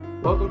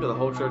Welcome to the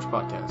Whole Church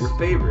Podcast. Your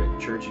favorite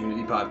church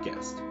unity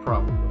podcast.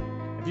 Probably.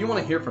 If you want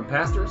to hear from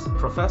pastors,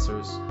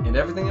 Professors. and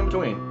everything in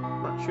between,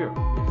 Right, sure.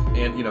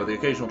 and, the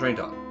occasional train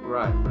talk.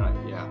 Right,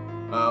 yeah.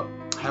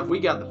 Have we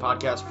got the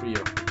podcast for you?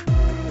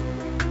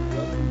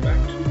 Welcome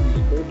back to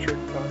the Whole Church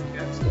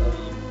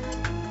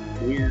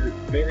Podcast. We're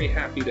very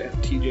happy to have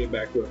TJ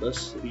back with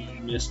us. He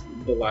missed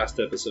the last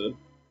episode.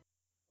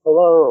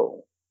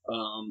 Hello.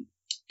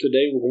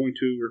 Today we're going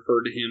to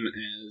refer to him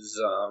as,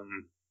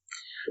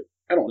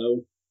 I don't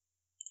know.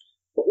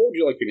 What would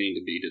you like your name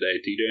to be today,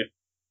 TJ?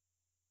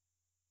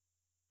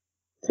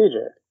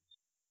 TJ.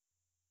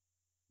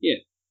 Yeah,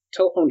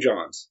 Telephone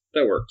Johns.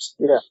 That works.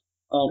 Yeah.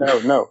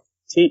 No.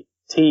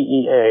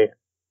 Teajay.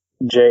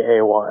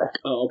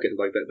 Oh, okay.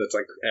 Like that. That's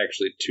like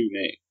actually two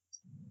names.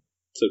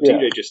 So Yeah.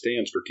 TJ just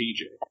stands for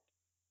TJ.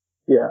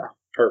 Yeah.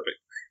 Perfect.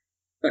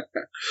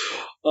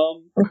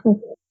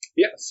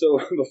 Yeah, so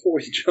before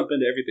we jump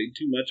into everything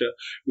too much,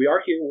 we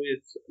are here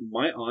with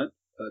my aunt,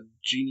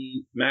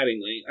 Jeannie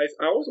Mattingly.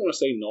 I always want to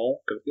say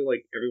Null, because I feel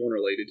like everyone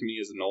related to me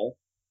is a Null,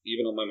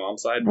 even on my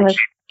mom's side, which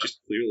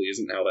just clearly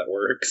isn't how that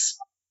works.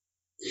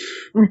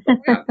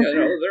 yeah,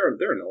 no,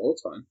 they're a Null,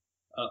 it's fine.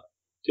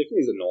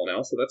 Tiffany's a Null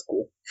now, so that's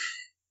cool.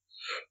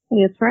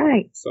 That's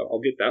right. So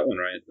I'll get that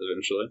one right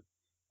eventually.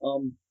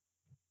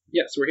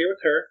 Yeah, so we're here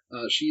with her.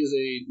 She is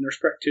a nurse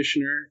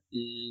practitioner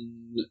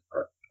in...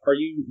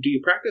 Do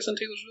you practice in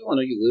Taylorsville? I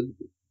know you live...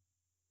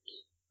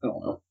 I don't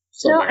know.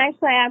 No,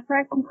 actually, I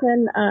practice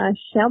in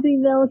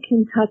Shelbyville,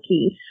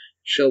 Kentucky.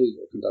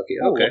 Shelbyville, Kentucky.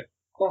 Okay.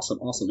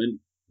 Awesome. And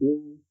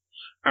we'll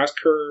ask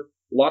her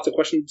lots of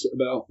questions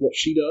about what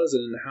she does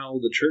and how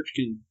the church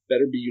can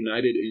better be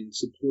united in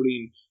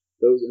supporting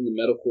those in the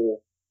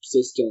medical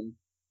system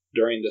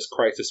during this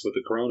crisis with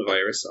the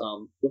coronavirus.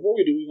 Before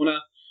we do, we want to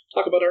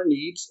talk about our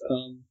needs.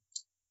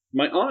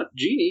 My aunt,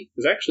 Jeannie,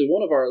 is actually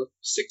one of our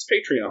 6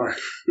 Patreons.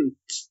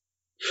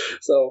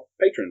 So,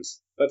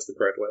 patrons. That's the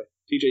correct way.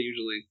 TJ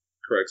usually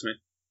corrects me.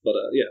 But,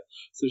 yeah.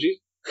 So,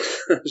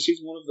 she's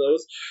one of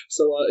those.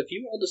 So, if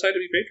you all decide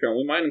to be Patreon,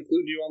 we might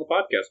include you on the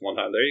podcast one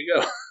time. There you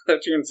go.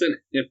 That's your incentive.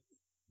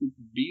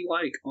 Be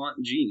like Aunt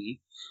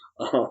Jeannie.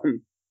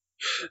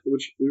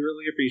 Which we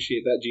really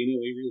appreciate that, Jeannie.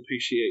 We really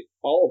appreciate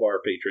all of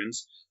our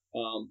patrons.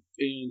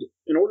 And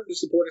in order to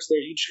support us there,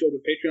 you just go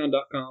to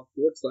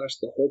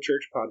patreon.com/the Whole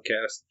Church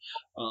Podcast.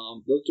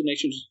 Those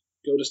donations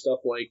go to stuff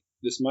like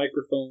this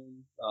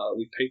microphone.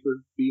 We pay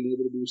for being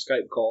able to do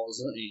Skype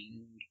calls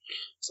and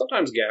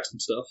sometimes gas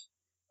and stuff.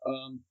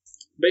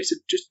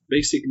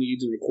 Basic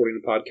needs in recording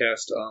the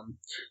podcast.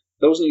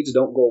 Those needs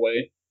don't go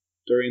away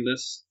during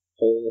this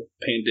whole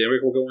pandemic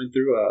we're going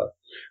through. I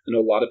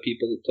know a lot of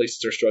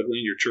places are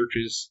struggling. Your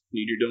churches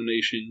need your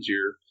donations.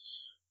 Your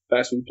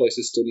fast food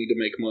places still need to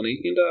make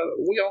money, and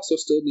we also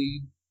still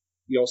need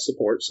y'all's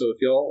support. So if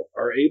y'all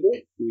are able,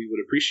 we would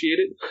appreciate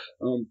it.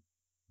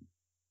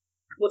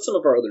 What's some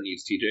of our other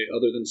needs, TJ,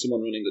 other than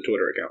someone running the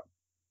Twitter account?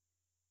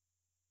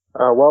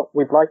 Well,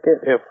 we'd like it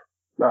if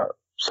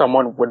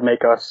someone would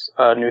make us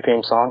a new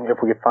theme song.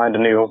 If we could find a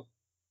new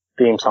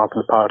theme song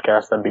for the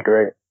podcast, that'd be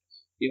great.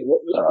 Yeah,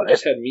 what if you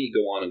just had me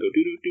go on and go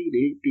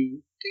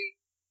do-do-do-do-do?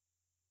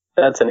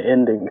 That's an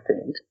ending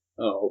thing.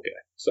 Oh, okay.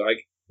 So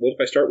what if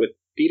I start with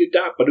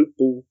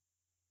dee-da-da-ba-doo-boo?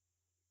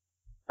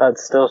 That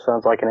still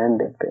sounds like an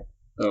ending thing.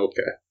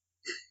 Okay.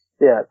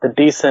 Yeah, the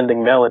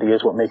descending melody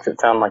is what makes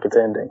it sound like it's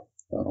ending.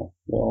 Oh,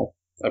 well,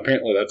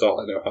 apparently that's all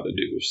I know how to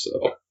do,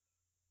 so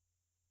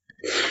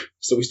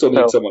we still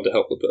need someone to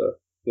help with the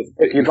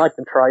if you'd like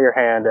to try your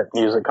hand at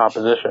music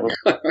composition,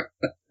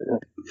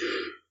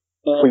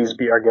 please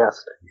be our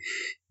guest.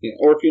 Yeah,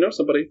 or if you know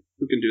somebody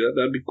who can do that,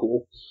 that'd be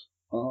cool.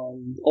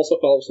 Also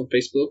follow us on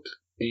Facebook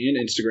and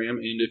Instagram,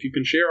 and if you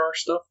can share our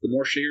stuff, the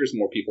more shares, the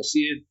more people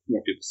see it.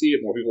 More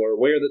people are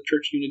aware that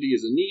church unity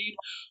is a need,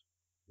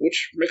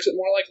 which makes it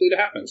more likely to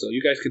happen. So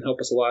you guys can help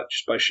us a lot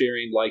just by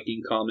sharing,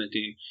 liking,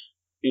 commenting,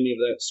 any of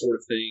that sort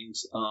of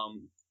things.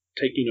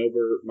 Taking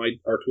over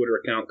our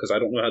Twitter account, because I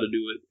don't know how to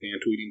do it,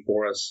 and tweeting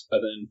for us,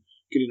 and then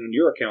getting on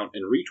your account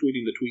and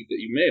retweeting the tweet that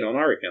you made on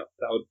our account.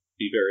 That would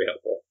be very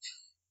helpful.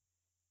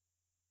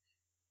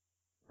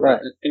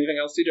 Right. Anything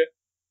else, TJ?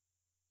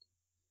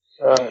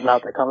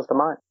 Not that comes to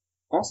mind.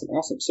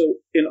 Awesome. So,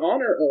 in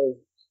honor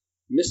of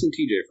missing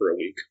TJ for a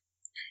week,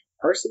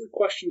 our silly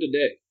question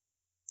today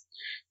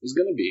is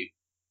going to be,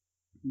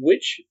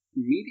 which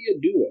media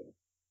duo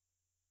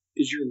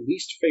is your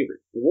least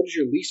favorite? What is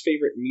your least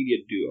favorite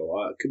media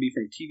duo? It could be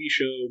from TV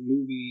show,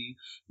 movie,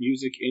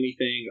 music,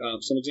 anything.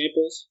 Some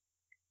examples.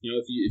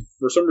 If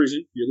for some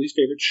reason your least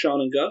favorite is Sean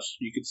and Gus,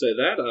 you could say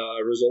that.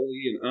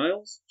 Rizzoli and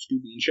Isles,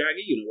 Scooby and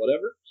Shaggy,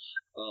 whatever.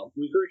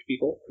 We encourage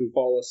people who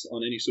follow us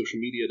on any social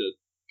media to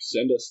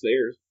send us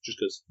theirs, just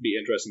because it'd be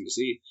interesting to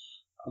see.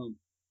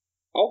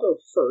 I'll go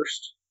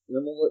first, and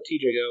then we'll let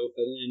TJ go.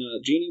 And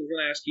then, Jeannie, we're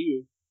going to ask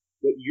you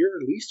what your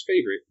least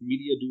favorite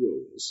media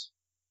duo is.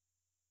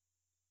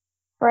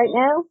 Right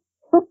now?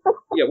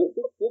 Yeah,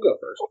 we'll go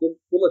first.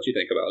 We'll let you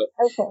think about it.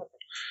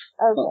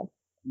 Okay.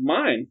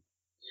 Mine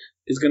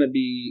is going to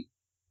be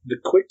the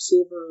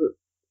Quicksilver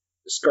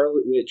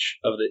Scarlet Witch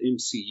of the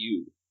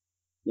MCU.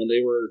 when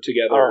they were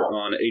together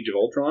on Age of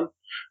Ultron.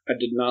 I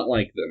did not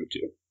like them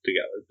two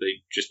together.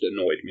 They just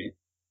annoyed me.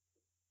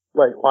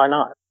 Wait, why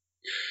not?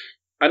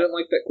 I didn't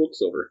like that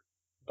Quicksilver. I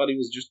thought he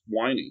was just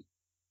whiny.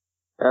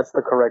 That's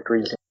the correct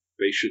reason.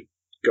 They should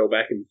go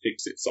back and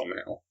fix it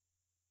somehow.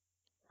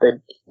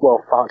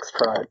 Fox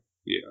tried.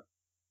 Yeah.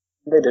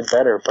 They did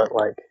better, but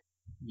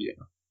yeah.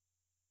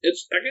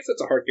 I guess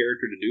it's a hard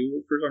character to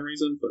do for some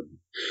reason, but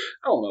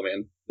I don't know,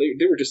 man.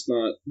 They were just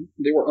not.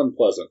 They were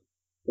unpleasant.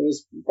 It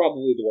was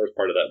probably the worst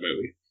part of that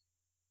movie.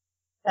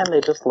 And they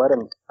just let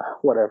him.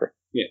 Whatever.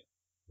 Yeah.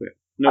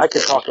 No I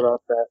could talk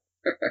about that.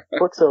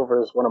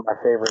 Quicksilver is one of my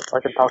favorites. I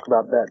could talk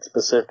about that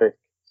specific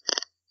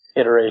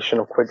iteration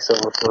of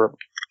Quicksilver for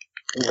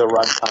the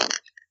runtime.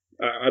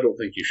 I don't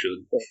think you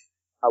should.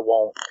 I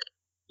won't.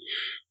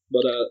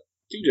 But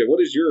TJ,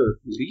 what is your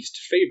least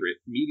favorite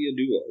media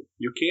duo?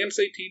 You can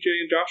say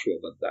TJ and Joshua,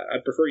 but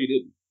I'd prefer you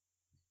didn't.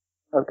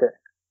 Okay.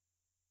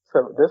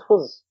 So this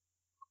was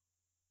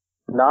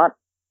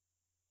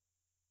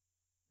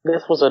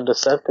a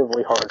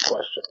deceptively hard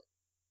question.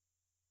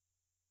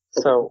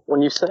 So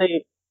when you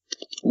say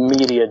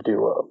media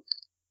duo,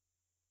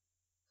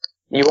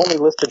 you only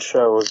listed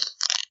shows,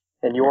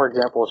 and your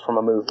example is from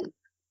a movie.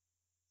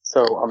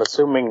 So I'm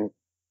assuming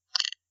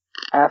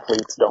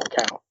athletes don't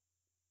count.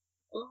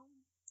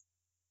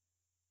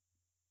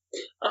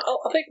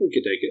 I think we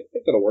could take it. I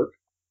think that'll work.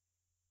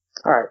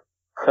 All right.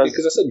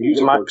 Because I said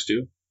music works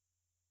too.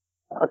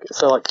 Okay,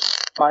 so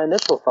my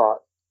initial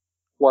thought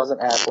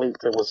wasn't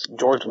athletes; it was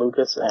George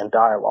Lucas and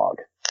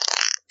dialogue.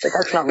 But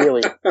that's not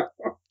really.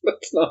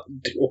 That's not a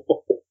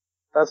duo.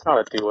 That's not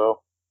a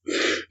duo.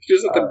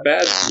 Just like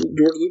bad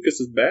George Lucas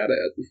is bad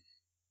at.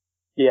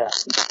 Yeah,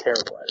 he's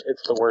terrible at it.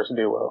 It's the worst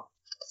duo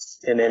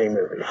in any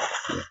movie.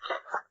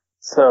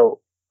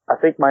 So I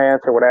think my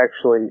answer would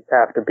actually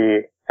have to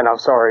be, and I'm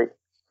sorry,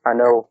 I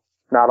know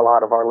not a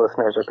lot of our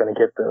listeners are going to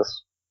get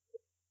this,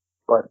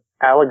 but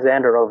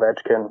Alexander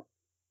Ovechkin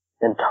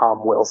and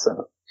Tom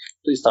Wilson.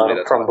 Please tell me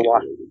that's from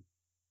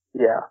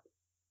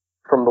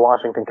from the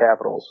Washington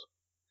Capitals.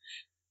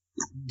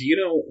 Do you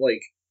know,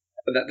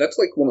 that's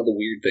one of the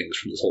weird things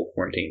from this whole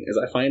quarantine, is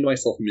I find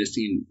myself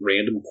missing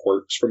random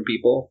quirks from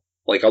people.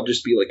 I'll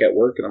just be, at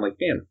work, and I'm like,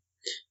 man,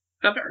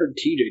 I haven't heard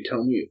TJ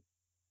tell me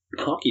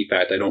a hockey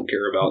fact I don't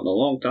care about in a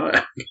long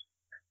time.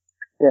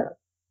 Yeah.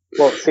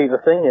 Well, see, the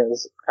thing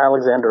is,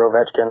 Alexander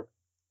Ovechkin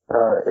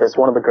is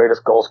one of the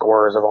greatest goal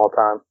scorers of all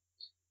time.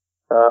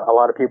 A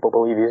lot of people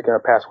believe he's going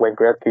to pass Wayne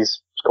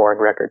Gretzky's scoring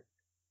record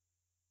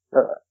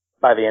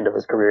by the end of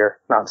his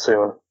career. Not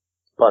soon.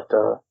 But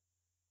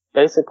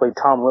basically,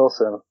 Tom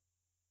Wilson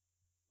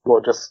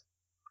will just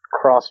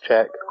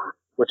cross-check,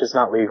 which is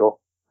not legal.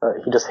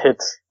 He just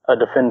hits a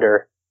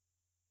defender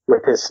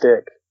with his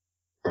stick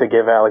to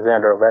give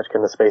Alexander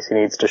Ovechkin the space he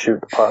needs to shoot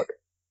the puck.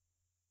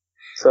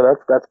 So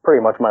that's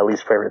pretty much my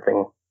least favorite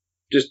thing.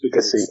 Just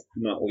because it's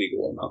not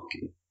legal in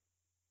hockey.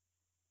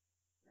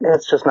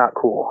 It's just not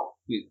cool.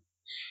 Yeah.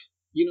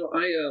 You know,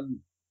 I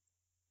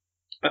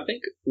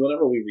think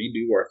whenever we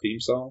redo our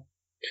theme song,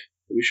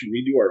 we should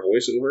redo our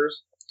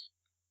voiceovers.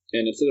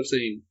 And instead of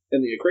saying,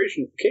 in the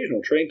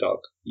occasional train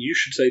talk, you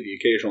should say the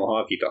occasional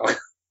hockey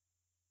talk.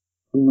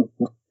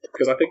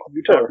 Because I think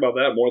you talk about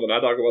that more than I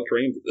talk about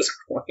trains at this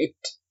point.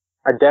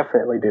 I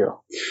definitely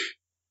do.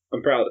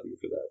 I'm proud of you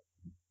for that.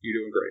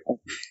 You're doing great.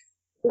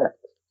 Yeah.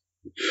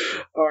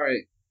 All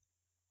right.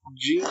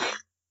 Gene,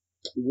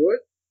 who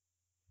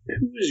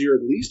is your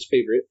least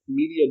favorite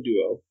media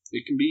duo?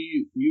 It can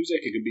be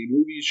music, it can be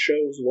movies,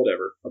 shows,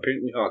 whatever.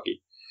 Apparently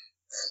hockey.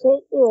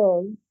 It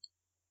is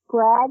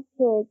Brad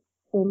Pitt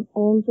and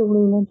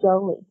Angelina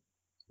Jolie.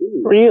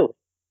 Ooh. Really?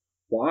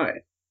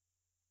 Why?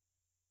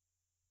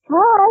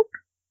 Because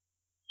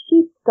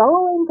she's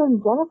stolen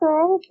from Jennifer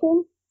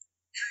Aniston.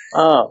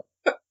 Oh.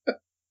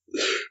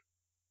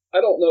 I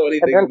don't know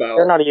anything about.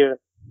 They're not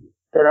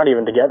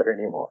even together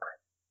anymore.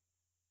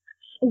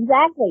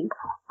 Exactly.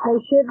 They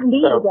shouldn't be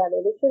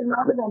together. They should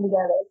not have been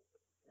together.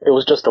 It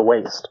was just a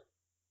waste.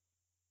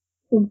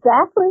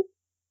 Exactly.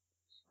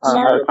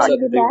 You're upset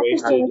that they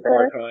wasted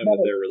our time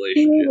with their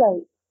relationship. Too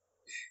late.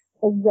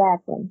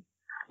 Exactly.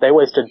 They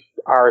wasted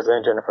ours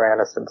and Jennifer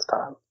Aniston's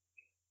time.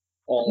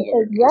 All of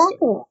them.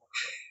 Exactly.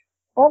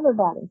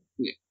 Everybody.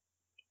 Yeah.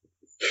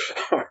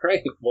 All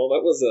right. Well,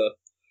 that was a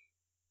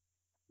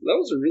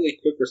really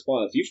quick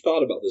response. You've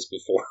thought about this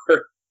before.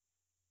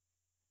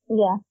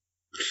 Yeah.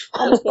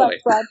 I just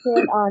like Brad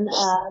Pitt on,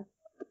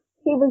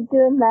 he was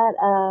doing that,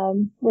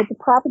 with the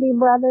Property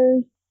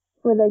Brothers,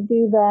 where they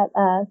do that,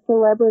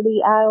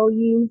 Celebrity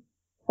IOU.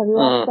 Have you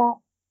watched that?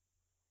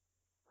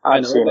 I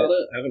know about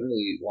it. I haven't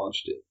really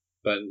watched it.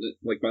 But,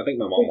 I think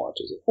my mom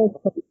watches it.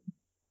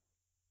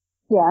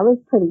 Yeah, it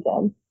was pretty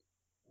good.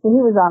 And he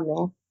was on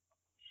there.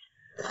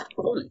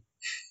 Funny.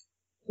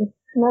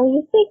 And I was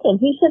just thinking,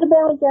 he should have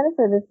been with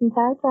Jennifer this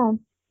entire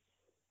time.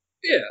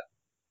 Yeah.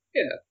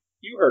 Yeah.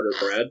 You heard her,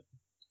 Brad.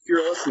 If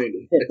you're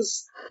listening to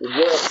this,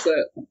 we're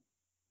upset.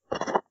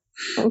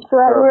 That's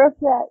right, we're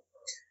upset.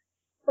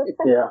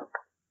 Yeah.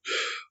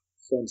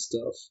 Fun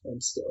stuff.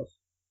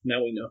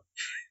 Now we know.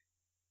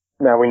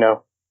 Now we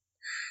know.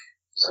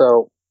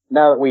 So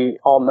now that we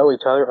all know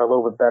each other a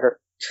little bit better.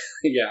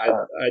 Yeah,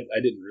 I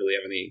didn't really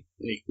have any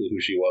clue who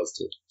she was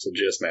till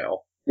just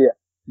now. Yeah.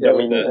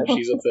 Knowing that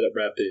she's upset at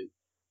Brad Pitt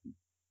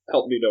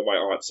helped me know my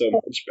aunt so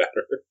much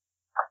better.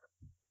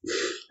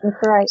 That's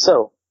right.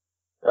 So,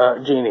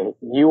 Jeannie,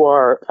 you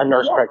are a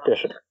nurse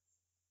practitioner.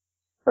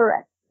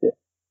 Correct. Yeah.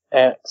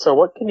 And so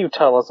what can you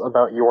tell us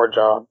about your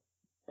job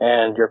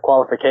and your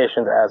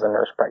qualifications as a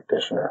nurse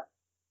practitioner?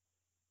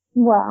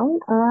 Well,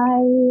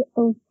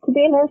 to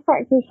be a nurse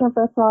practitioner,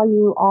 first of all,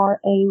 you are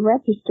a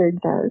registered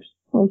nurse,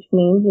 which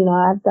means,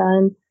 I've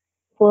done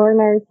floor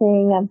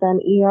nursing, I've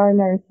done ER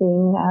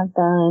nursing, I've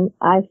done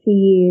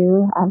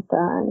ICU, I've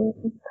done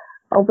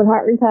open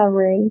heart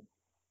recovery,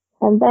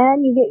 and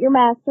then you get your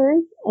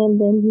master's,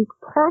 and then you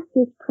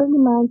practice pretty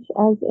much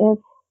as if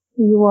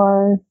you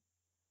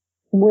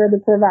were the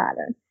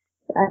provider.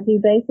 I do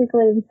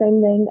basically the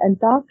same thing a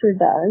doctor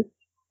does.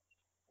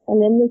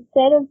 And in the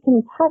state of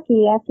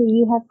Kentucky, after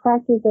you have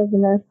practiced as a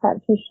nurse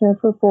practitioner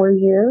for 4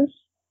 years,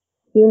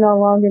 you no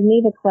longer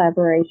need a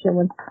collaboration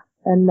with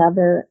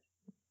another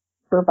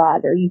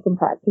provider. You can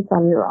practice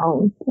on your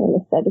own in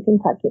the state of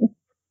Kentucky.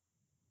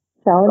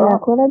 So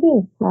that's what I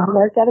do. I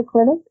work at a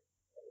clinic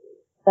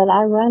that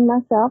I run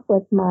myself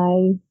with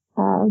my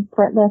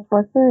front desk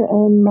worker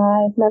and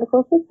my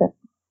medical assistant.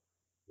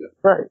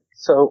 Right.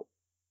 So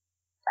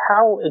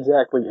how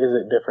exactly is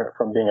it different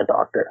from being a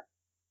doctor?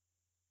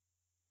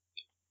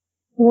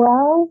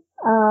 Well,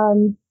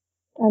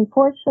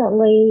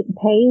 unfortunately,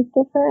 pay is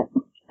different.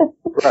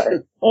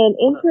 Right. And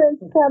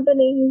insurance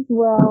companies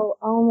will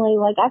only,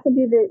 I could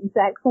do the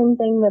exact same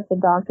thing that the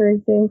doctor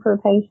is doing for a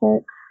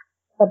patient,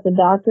 but the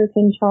doctor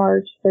can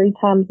charge 3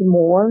 times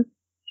more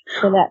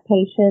for that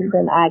patient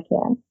than I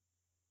can.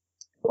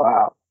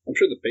 Wow. I'm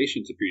sure the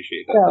patients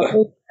appreciate that.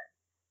 So,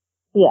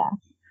 yeah.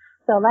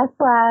 So that's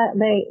why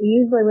they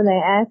usually, when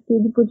they ask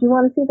you, would you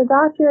want to see the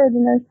doctor or the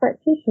nurse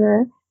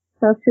practitioner?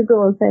 Most people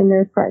will say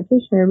nurse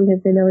practitioner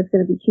because they know it's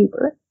going to be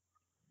cheaper.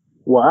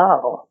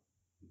 Wow.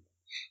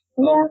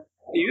 Yeah.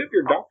 You have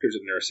your doctor's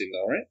in nursing,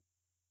 though, right?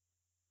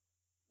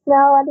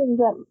 No, I didn't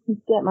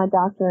get my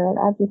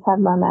doctorate. I just have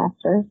my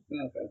master's.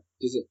 Okay.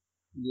 Does it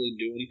really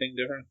do anything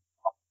different?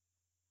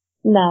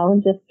 No,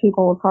 just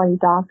people will call you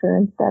doctor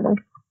instead of,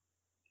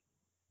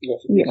 your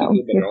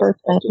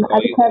first name. I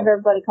just have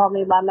everybody call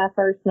me by my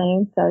first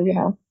name, so, I'll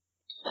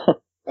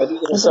do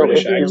the whole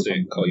British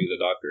accent and call you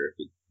the doctor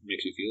if it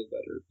makes you feel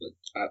better, but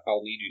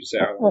I'll need you to say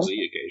I want to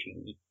see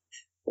occasionally.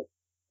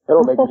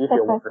 It'll make you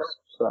feel worse,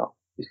 so.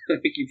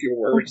 Make you feel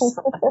worse?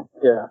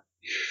 Yeah.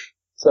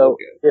 So,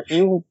 if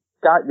you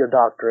got your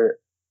doctorate,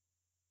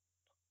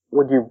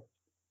 would you,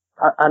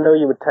 I know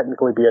you would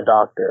technically be a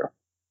doctor,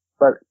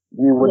 but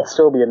you would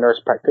still be a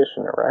nurse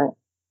practitioner, right?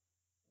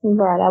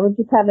 Right, I would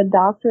just have a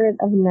doctorate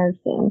of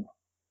nursing.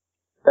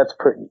 That's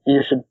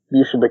you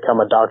should become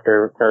a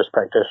doctor nurse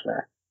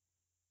practitioner.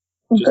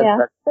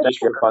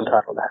 That's your fun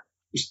title now.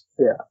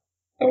 Yeah.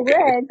 I would, but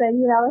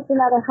that's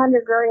another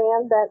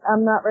 $100,000 that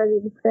I'm not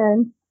ready to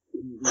spend.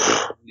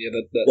 Yeah,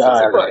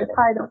 that's right.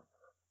 Title.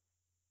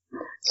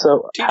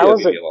 So how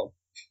is it?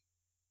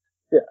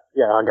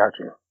 Yeah, I got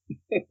you.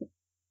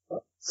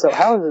 So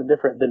how is it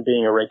different than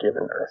being a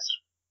regular nurse?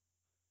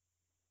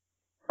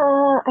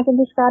 I can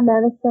prescribe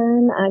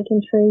medicine. I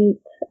can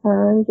treat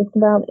just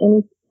about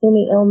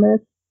any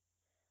illness.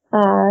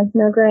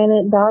 Now,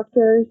 granted,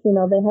 doctors, they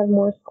have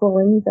more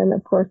schooling than,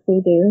 of course,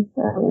 we do.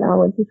 I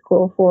went to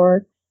school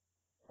for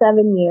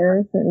 7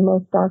 years, and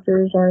most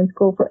doctors are in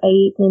school for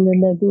 8, and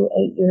then they do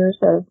 8 years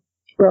of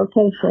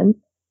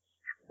rotation.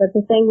 But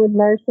the thing with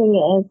nursing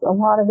is a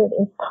lot of it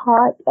is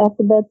taught at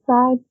the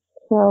bedside,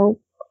 so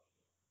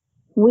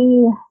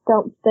we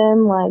don't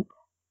spend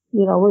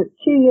we're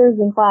 2 years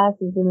in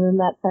classes, and then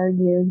that 3rd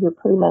year, you're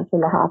pretty much in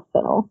the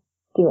hospital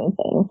doing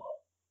things.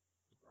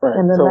 Right.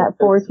 And then that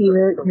 4th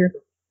year, you're...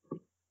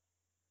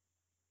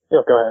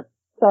 Yeah, go ahead.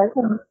 Sorry.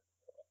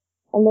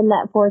 And then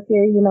that 4th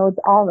year, it's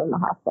all in the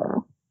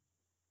hospital.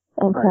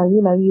 And so,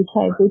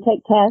 we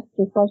take tests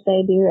just like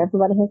they do.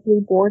 Everybody has to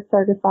be board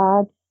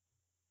certified.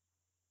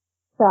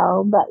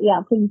 So, but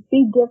yeah, to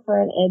be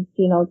different, it's,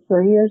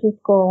 3 years of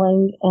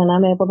schooling, and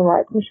I'm able to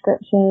write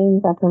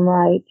prescriptions. I can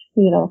write,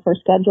 for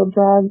scheduled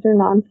drugs or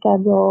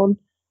non-scheduled.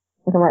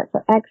 I can write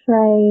for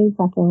x-rays.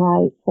 I can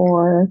write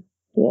for,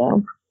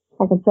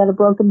 I can set a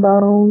broken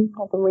bone.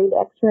 I can read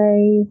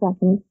x-rays. I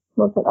can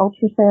look at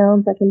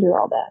ultrasounds. I can do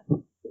all that.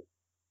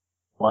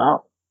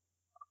 Wow.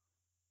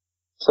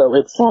 So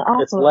it's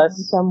less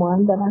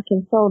someone, but I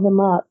can sew them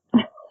up.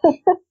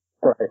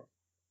 Right.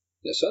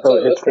 Yeah, so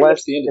that's pretty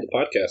much the end of the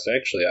podcast,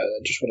 actually. I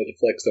just wanted to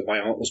flex that my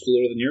aunt was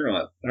cooler than your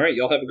aunt. All right,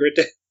 y'all have a great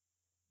day.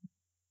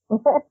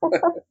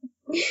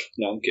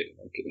 No, I'm kidding.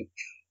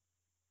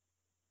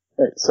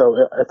 Right, so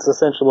it's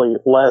essentially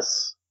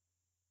less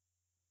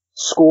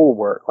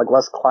schoolwork,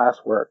 less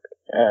classwork,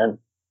 and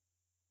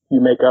you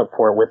make up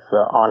for it with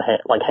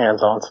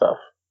hands-on stuff.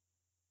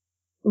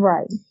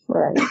 Right.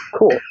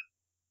 Cool.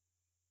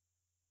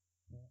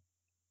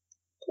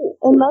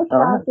 And most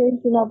doctors,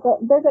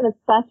 they're going to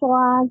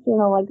specialize,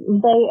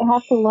 they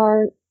have to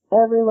learn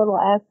every little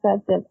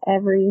aspect of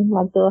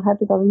like they'll have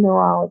to go to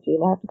neurology,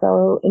 they have to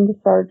go into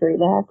surgery,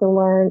 they have to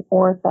learn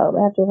ortho,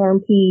 they have to learn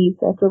peds,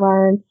 they have to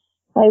learn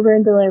labor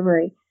and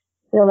delivery.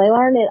 They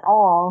learn it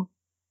all,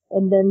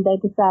 and then they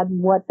decide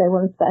what they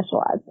want to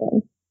specialize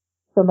in.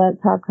 So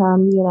that's how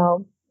come,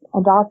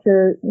 a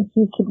doctor,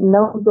 he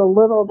knows a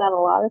little about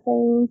a lot of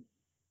things,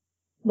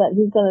 but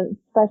he's going to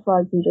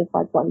specialize in just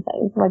like one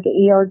thing. Like an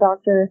ER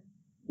doctor,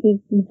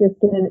 he's just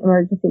doing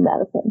emergency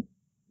medicine.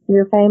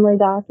 Your family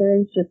doctor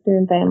is just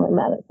doing family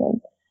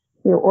medicine.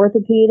 Your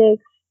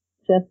orthopedics,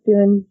 just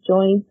doing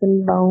joints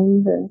and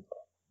bones and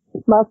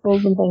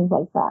muscles and things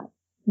like that.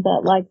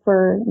 But like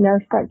for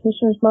nurse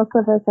practitioners, most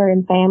of us are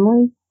in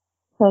family.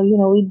 So,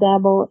 we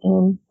dabble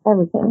in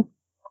everything.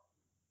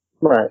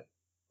 Right.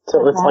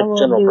 So it's like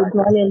general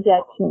practice. Joint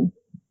injection.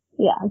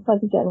 Yeah, it's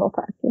like a general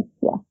practice.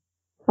 Yeah.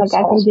 Like That's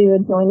I can awesome. do a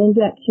joint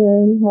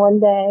injection one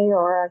day,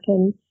 or I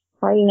can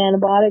write an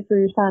antibiotic for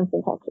your sinus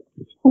infection.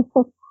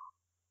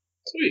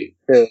 Sweet.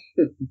 Yeah.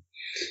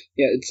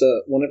 Yeah, it's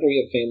whenever we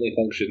have family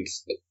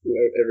functions,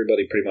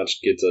 everybody pretty much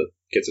gets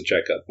a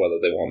checkup, whether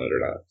they want it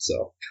or not.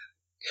 So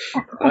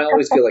I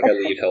always feel like I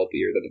leave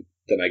healthier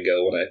than I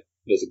go when I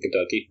visit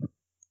Kentucky.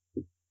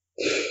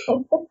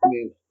 I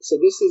mean, so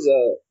this is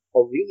a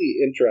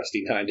really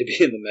interesting time to be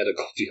in the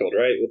medical field,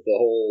 right? With the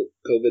whole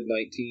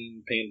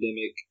COVID-19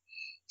 pandemic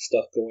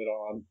stuff going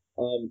on.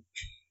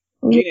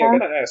 Jeannie, I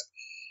gotta ask,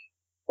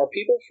 are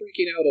people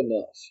freaking out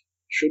enough?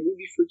 Should we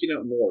be freaking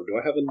out more? Do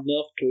I have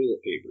enough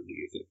toilet paper, do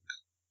you think?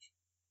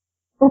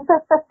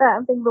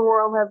 I think the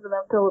world has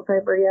enough toilet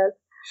paper, yes.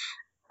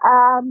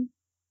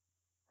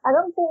 I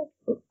don't think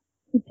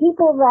the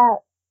people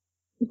that,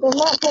 they're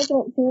not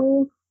taking it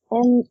serious,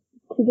 and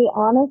to be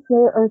honest,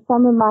 there are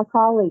some of my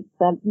colleagues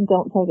that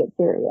don't take it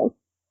serious.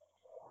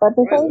 But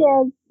the thing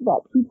is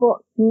that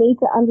people need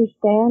to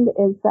understand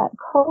is that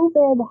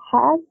COVID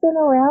has been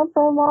around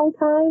for a long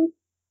time,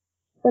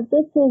 but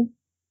this is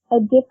a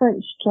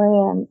different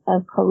strand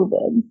of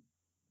COVID.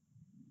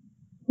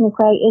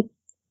 Okay, it's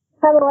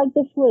kind of like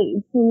the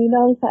flu. And you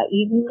notice how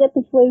you can get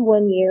the flu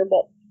one year,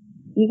 but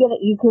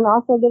you can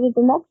also get it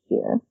the next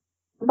year.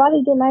 The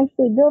body didn't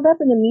actually build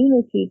up an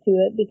immunity to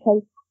it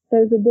because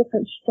there's a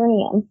different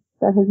strand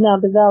that has now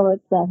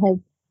developed that has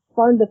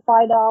learned to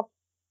fight off,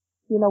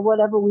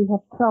 whatever we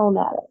have thrown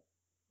at it.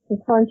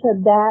 It's learned to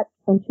adapt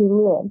and to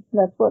live.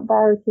 That's what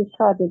viruses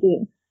try to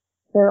do.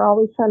 They're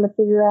always trying to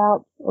figure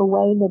out a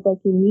way that they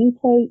can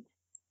mutate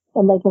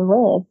and they can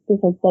live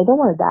because they don't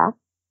want to die.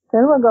 They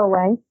don't want to go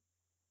away.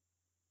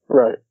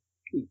 Right.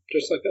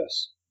 Just like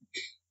us.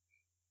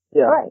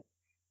 Yeah. Right.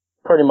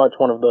 Pretty much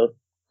one of the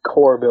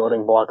core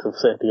building blocks of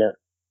sentient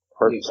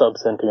or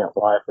sub-sentient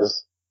life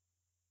is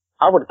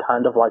I would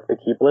kind of like to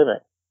keep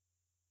living.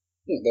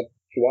 Yeah, that's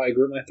why I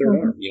grew my third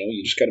arm.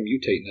 You just got to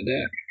mutate and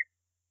adapt.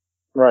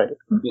 Right.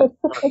 Yeah.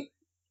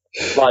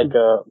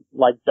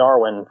 like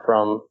Darwin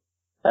from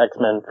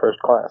X-Men First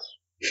Class.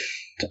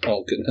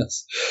 Oh,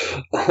 goodness.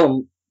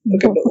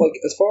 Okay, but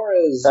as far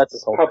as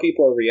how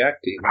people are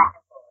reacting,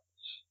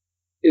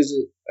 is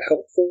it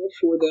helpful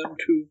for them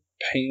to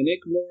panic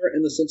more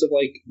in the sense of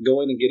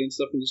going and getting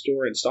stuff in the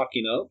store and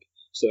stocking up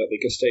so that they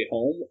can stay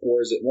home?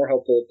 Or is it more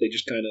helpful if they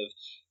just kind of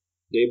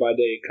day by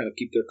day kind of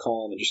keep their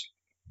calm and just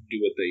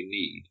do what they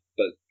need,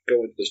 but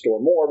go into the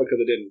store more because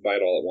they didn't buy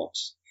it all at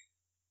once?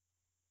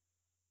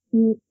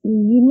 You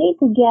need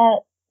to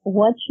get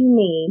what you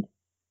need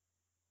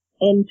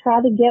and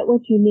try to get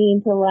what you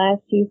need to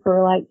last you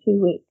for 2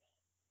 weeks.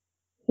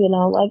 You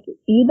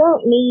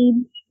don't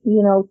need,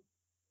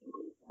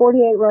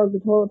 48 rolls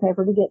of toilet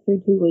paper to get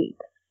through 2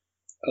 weeks.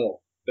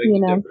 Oh,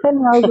 10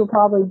 rolls will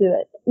probably do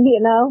it, You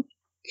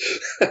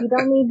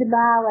don't need to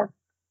buy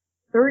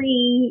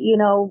 3,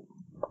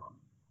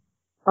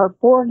 or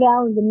 4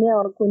 gallons of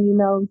milk when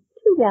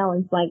 2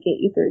 gallons might get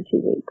you through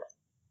 2 weeks.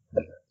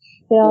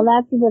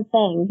 That's the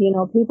thing.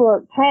 People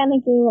are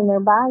panicking and they're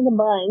buying a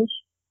bunch,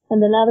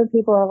 and then other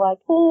people are like,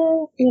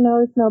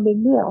 it's no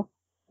big deal.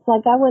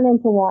 Like I went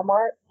into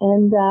Walmart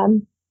and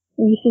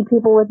you see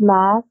people with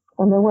masks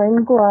and they're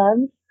wearing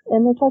gloves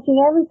and they're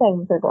touching everything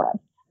with their gloves.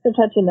 They're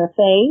touching their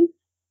face.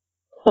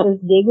 They're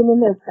digging in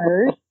their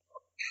purse.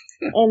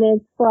 And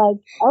it's like,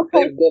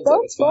 okay,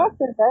 those gloves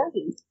are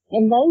dirty.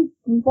 And they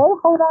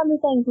hold on to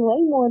things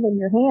way more than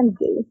your hands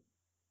do.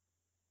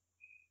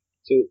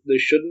 So they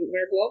shouldn't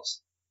wear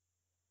gloves?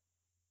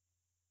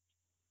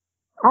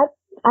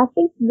 I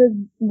think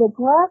the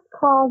gloves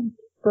cause,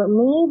 for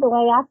me, the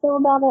way I feel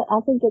about it,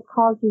 I think it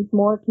causes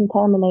more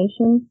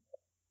contamination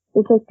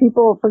because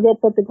people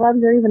forget that the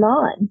gloves are even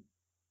on.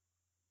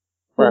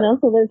 Right.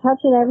 So they're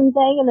touching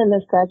everything and then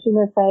they're scratching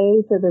their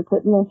face or they're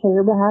putting their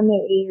hair behind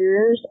their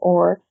ears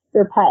or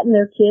they're patting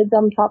their kids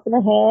on top of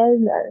the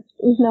head or,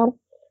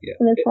 Yeah.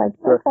 And it's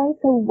okay,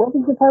 so what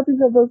is the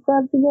purpose of those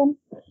gloves again?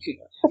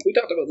 Yeah. We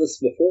talked about this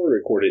before we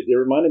recorded. It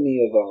reminded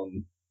me of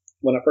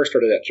when I first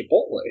started at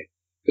Chipotle.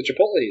 Because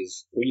Chipotle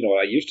is, what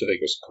I used to think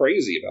was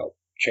crazy about.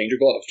 Change your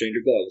gloves, change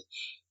your gloves.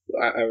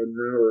 I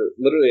remember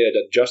literally I'd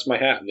adjust my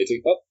hat and they'd say,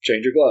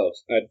 change your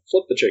gloves. I'd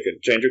flip the chicken,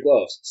 change your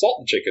gloves.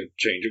 Salt the chicken,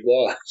 change your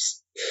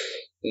gloves.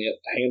 You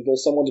handle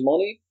someone's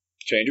money,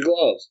 change your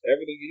gloves.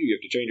 Everything you do, you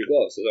have to change your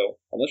gloves. So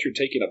unless you're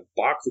taking a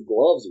box of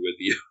gloves with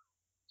you,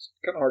 it's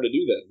kind of hard to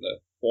do that in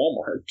the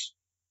Walmart.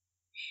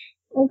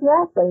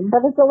 Exactly,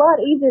 but it's a lot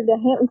easier to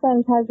hand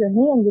sanitize your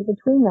hands in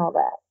between all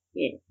that.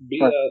 Yeah, be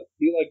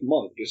like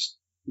Monk.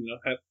 Just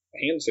have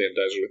hand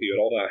sanitizer with you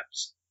at all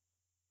times.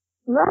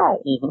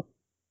 Right. Mm-hmm.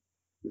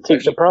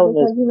 See, the problem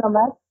because, is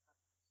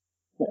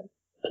that's,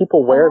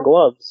 people wear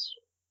gloves.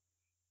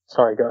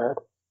 Sorry, go ahead.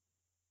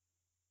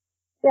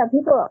 Yeah,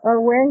 people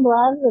are wearing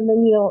gloves, and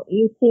then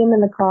you see them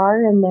in the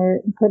car, and they're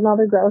putting all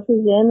their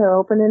groceries in. They're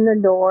opening their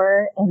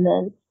door, and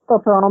then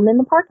they'll throw them in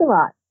the parking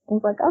lot. And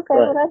it's like, okay,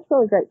 Right. well, that's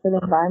really great for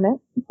the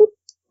environment.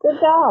 Good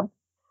job.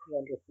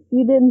 Wonderful.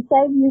 You didn't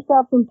save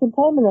yourself from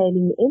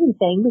contaminating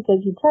anything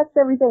because you touched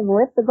everything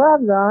with the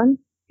gloves on.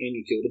 And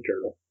you killed a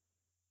turtle.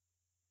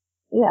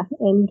 Yeah,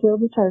 and you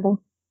killed a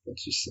turtle.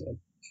 That's just sad.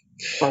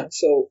 Right.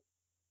 So,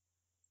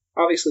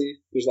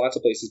 obviously, there's lots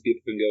of places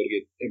people can go to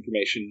get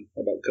information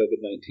about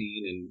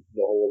COVID-19 and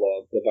the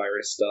whole the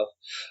virus stuff,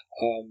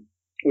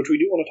 which we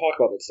do want to talk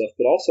about that stuff.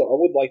 But also, I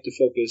would like to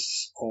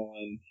focus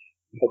on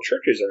how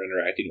churches are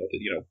interacting with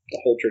it.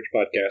 The whole church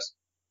podcast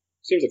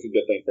seems like a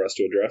good thing for us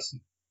to address.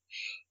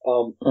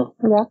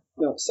 Yeah.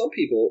 Now, some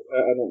people,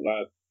 I'm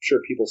not sure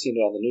people seen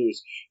it on the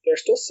news, there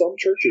are still some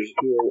churches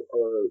who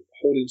are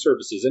holding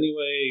services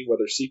anyway,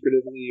 whether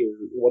secretively or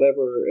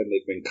whatever, and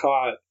they've been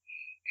caught,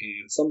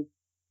 and some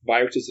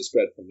viruses have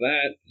spread from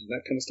that, and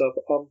that kind of stuff.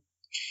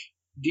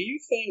 Do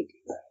you think,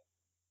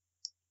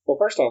 well,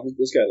 first off,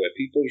 let's get out of the way,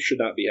 people should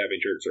not be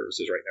having church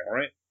services right now,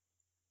 right?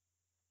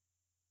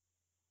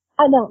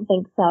 I don't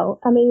think so.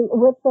 I mean,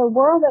 with the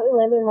world that we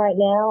live in right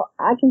now,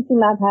 I can see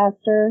my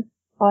pastor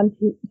on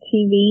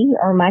TV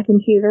or my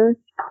computer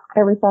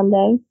every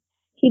Sunday.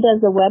 He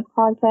does a web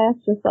podcast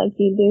just like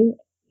you do,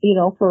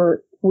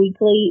 for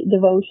weekly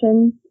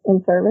devotions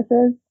and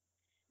services.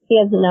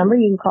 He has a number.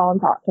 You can call and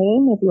talk to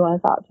him if you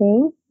want to talk to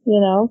him,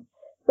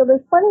 So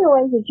there's plenty of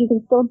ways that you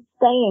can still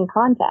stay in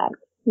contact,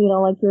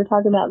 like you were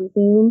talking about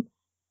Zoom.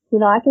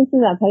 I can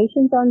see my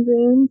patients on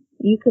Zoom.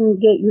 You can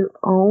get your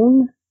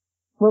own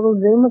little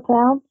Zoom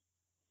account.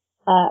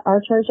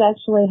 Our church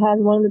actually has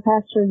one of the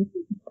pastors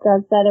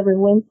does that every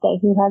Wednesday.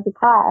 He has a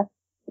class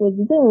with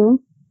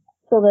Zoom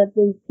so that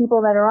the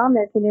people that are on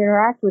there can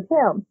interact with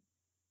him,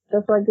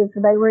 just like if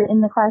they were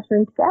in the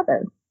classroom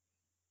together.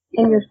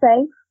 And you're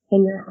safe,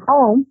 and you're at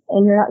home,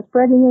 and you're not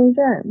spreading any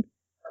germs.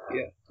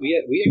 Yeah,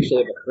 we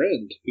actually have a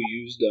friend who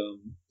used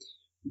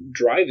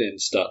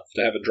drive-in stuff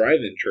to have a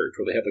drive-in church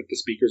where they had like the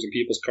speakers in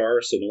people's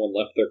cars so no one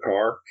left their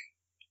car.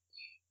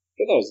 I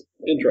thought that was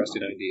an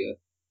interesting idea.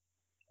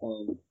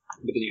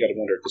 But then you got to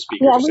wonder if the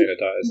speakers are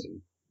sanitized.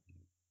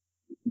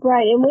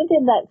 Right, and we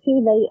did that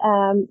too. They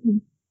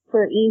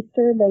for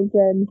Easter they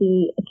did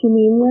the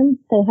communion.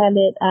 They had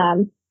it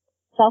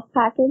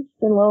self-packaged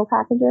in little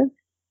packages,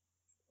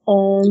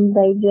 and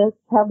they just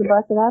held the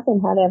bucket up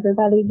and had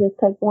everybody just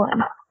take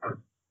one.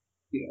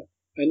 Yeah,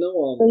 I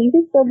know. So you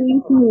can still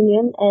do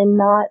communion and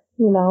not,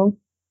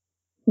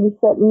 be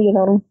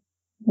sitting,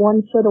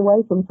 1 foot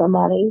away from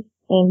somebody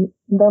and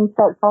them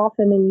start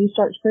coughing and you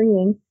start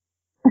screaming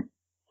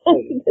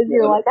because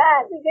you're like,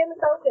 you're getting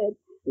COVID.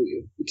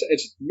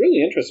 It's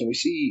really interesting. We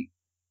see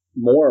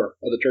more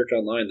of the church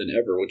online than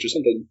ever, which is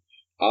something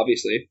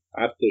obviously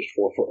I've pushed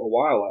for a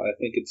while. I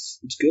think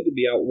it's good to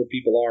be out where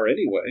people are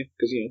anyway,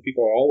 because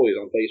people are always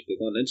on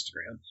Facebook, on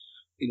Instagram,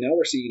 and now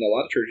we're seeing a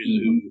lot of churches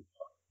who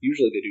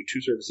usually they do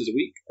 2 services a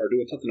week are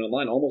doing something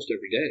online almost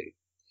every day.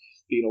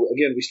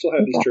 Again, we still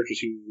have these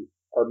churches who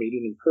are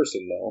meeting in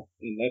person though,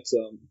 and that's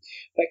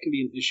that can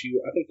be an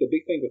issue. I think the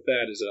big thing with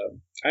that is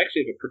I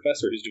actually have a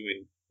professor who's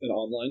doing an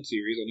online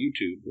series on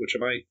YouTube, which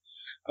I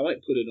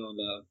might put it on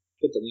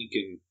put the link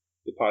in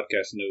the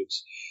podcast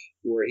notes,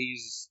 where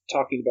he's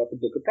talking about the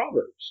book of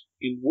Proverbs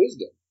in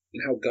wisdom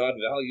and how God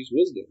values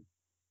wisdom,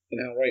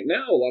 and how right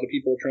now a lot of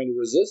people are trying to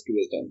resist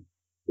wisdom,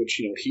 which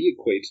he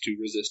equates to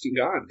resisting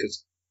God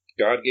because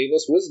God gave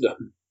us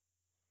wisdom.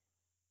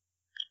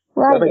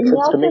 Right, and he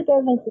also gave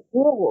us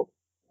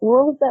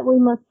rules that we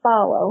must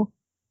follow.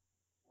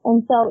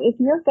 And so if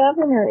your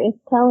governor is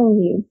telling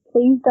you,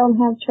 please don't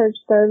have church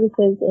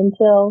services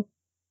until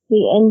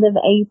the end of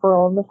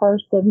April, the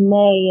 1st of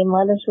May, and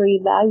let us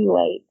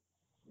reevaluate,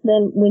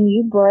 then when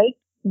you break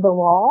the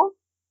law,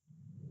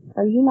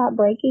 are you not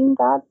breaking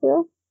God's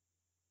will?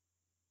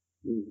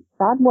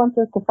 God wants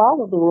us to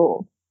follow the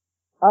rules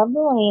of the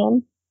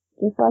land,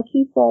 just like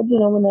he said,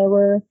 when they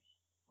were,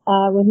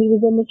 when he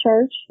was in the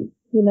church,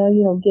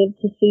 give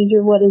to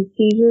Caesar what is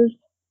Caesar's.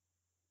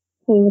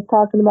 He was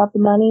talking about the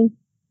money.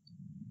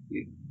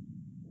 Yeah.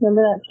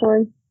 Remember that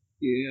story?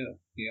 Yeah.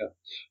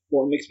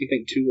 Well, it makes me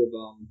think too of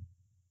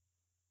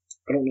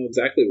I don't know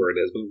exactly where it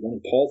is, but one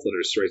of Paul's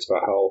letters writes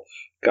about how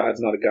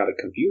God's not a God of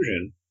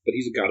confusion, but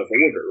he's a God of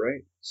order,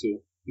 right?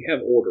 So we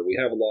have order, we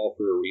have a law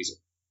for a reason.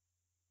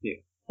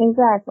 Yeah.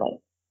 Exactly.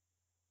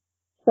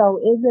 So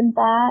isn't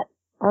that,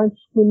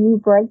 when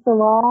you break the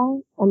law,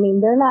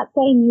 they're not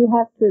saying you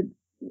have to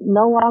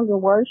no longer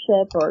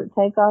worship or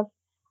take off,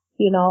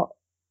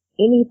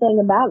 anything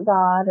about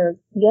God or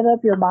give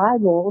up your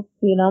Bibles,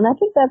 you know, and I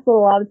think that's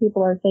what a lot of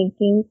people are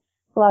thinking,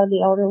 a lot of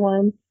the older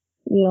ones,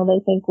 you know,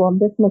 they think, well,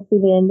 this must be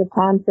the end of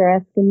times. They're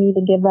asking me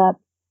to give up,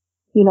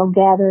 you know,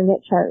 gathering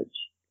at church,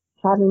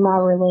 having my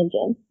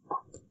religion.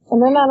 And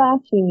they're not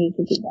asking you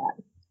to do that.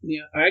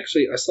 Yeah, I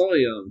saw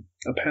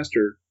a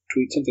pastor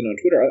tweet something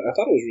on Twitter. I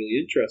thought it was really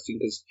interesting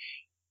because,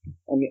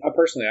 I mean, I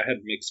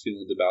had mixed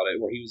feelings about it,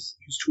 where he was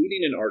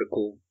tweeting an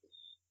article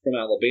from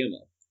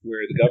Alabama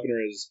where the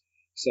governor is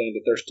saying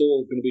that they're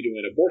still going to be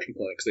doing abortion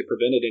clinics. They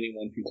prevented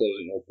anyone from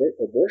closing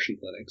abortion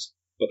clinics,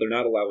 but they're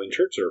not allowing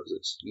church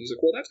services. And he's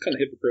like, well, that's kind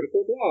of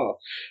hypocritical. Blah.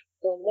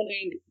 On one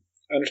hand,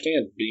 I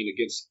understand being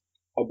against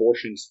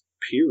abortions,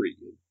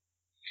 period.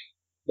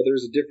 But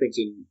there's a difference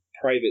in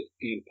private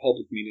and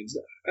public meetings.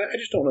 I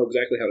just don't know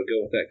exactly how to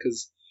go with that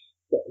because,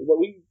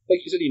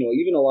 like you said, you know,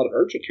 even a lot of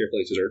urgent care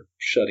places are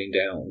shutting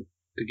down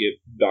to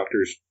give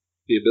doctors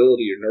the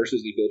ability or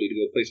nurses the ability to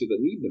go to places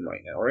that need them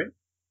right now, right?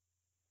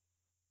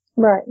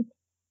 Right.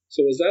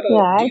 So is that do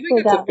you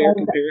think that's a fair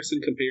comparison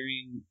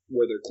comparing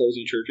where they're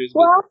closing churches?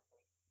 Well,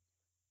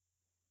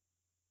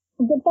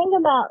 the thing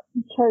about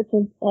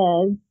churches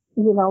is,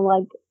 you know,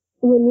 like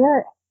when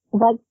you're,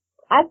 like,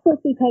 I still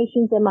see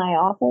patients in my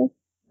office,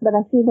 but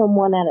I see them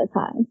one at a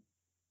time.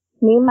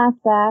 Me and my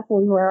staff,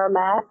 we wear our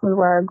masks, we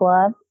wear our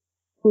gloves,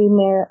 we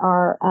wear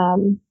our,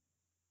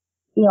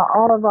 you know,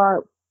 all of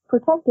our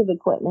protective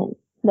equipment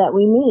that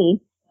we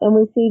need, and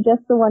we see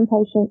just the one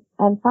patient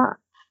at a time.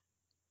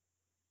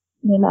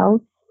 You know,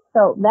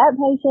 so that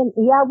patient,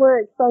 yeah, we're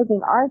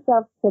exposing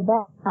ourselves to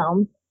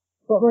them,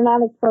 but we're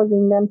not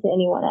exposing them to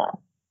anyone else.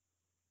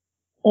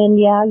 And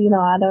yeah, you know,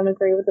 I don't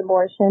agree with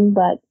abortion,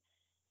 but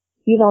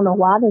you don't know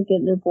why they're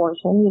getting an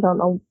abortion. You don't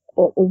know,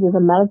 is it a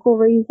medical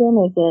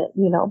reason? Is it,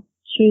 you know,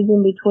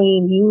 choosing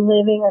between you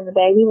living or the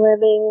baby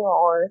living,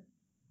 or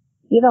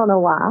you don't know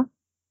why.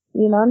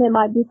 You know, and it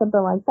might be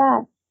something like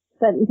that.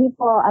 But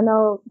I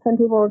know some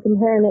people are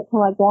comparing it to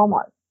like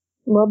Walmart.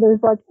 Well, there's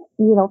like,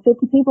 you know,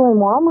 50 people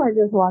in Walmart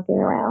just walking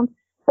around.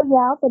 So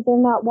yeah, but they're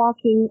not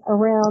walking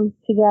around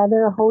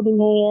together, holding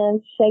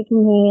hands,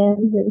 shaking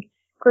hands, and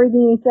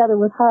greeting each other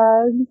with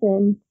hugs,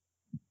 and,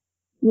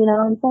 you know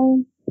what I'm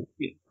saying?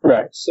 Yeah.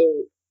 Right. So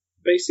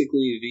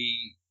basically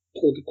the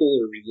political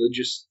or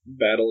religious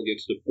battle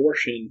against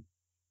abortion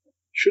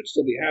should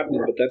still be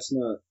happening, but that's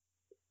not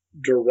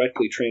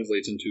directly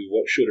translates into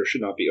what should or should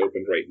not be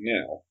opened right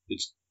now.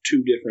 It's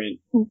two different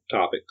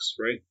topics,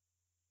 right?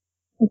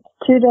 It's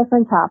two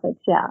different topics,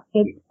 yeah.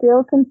 It's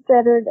still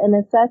considered a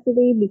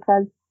necessity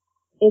because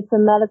it's a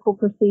medical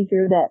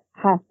procedure that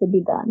has to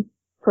be done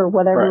for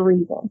whatever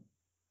reason.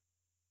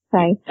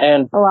 Okay?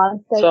 And a lot of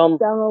states don't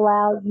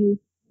allow you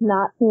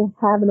not to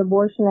have an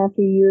abortion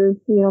after you're,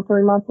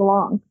 3 months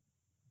along.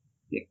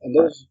 Yeah, and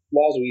those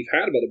laws we've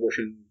had about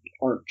abortion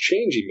aren't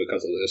changing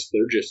because of this.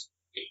 They're just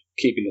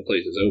keeping the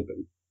places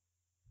open.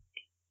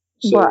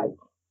 So,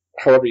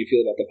 however you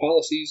feel about the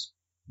policies,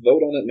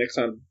 vote on it next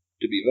time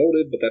to be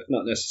voted, but that's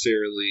not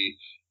necessarily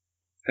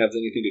has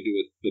anything to do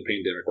with the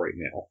pandemic right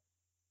now.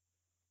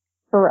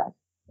 Correct.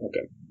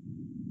 Okay.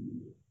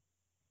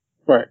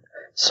 Right.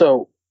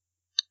 So,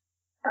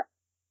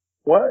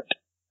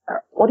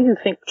 what do you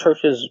think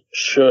churches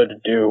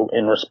should do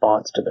in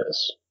response to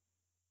this?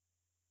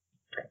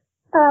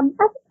 I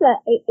think that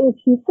if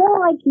you feel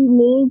like you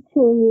need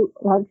to,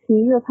 like,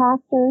 see your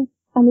pastor,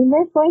 I mean,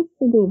 there's ways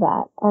to do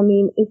that. I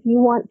mean, if you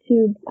want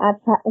to,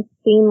 I've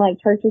seen,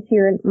 like, churches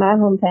here in my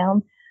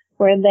hometown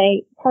where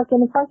they park in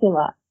the parking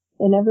lot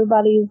and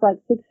everybody's, like,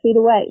 6 feet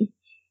away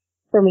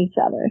from each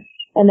other.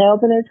 And they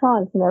open their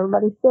trunks and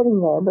everybody's sitting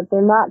there, but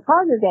they're not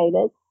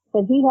congregated,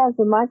 but he has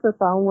a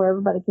microphone where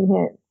everybody can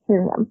hear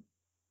him.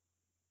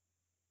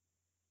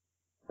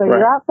 So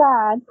you're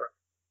outside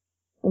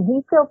and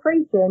he's still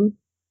preaching,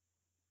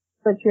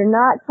 but you're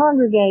not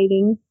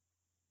congregating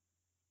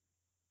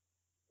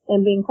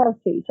and being close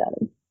to each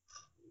other.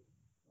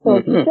 So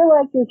if you feel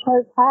like your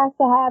church has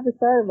to have a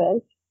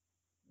service,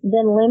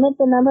 then limit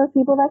the number of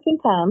people that can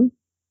come.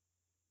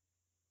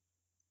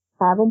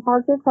 Have them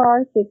park their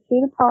cars 6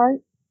 feet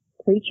apart,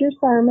 preach your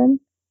sermon,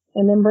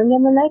 and then bring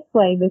in the next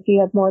wave if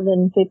you have more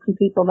than 50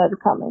 people that are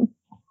coming.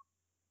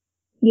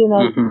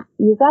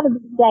 You've got to be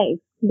safe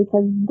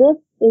because this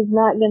is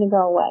not going to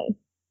go away.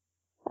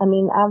 I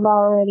mean, I've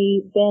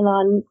already been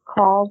on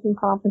calls and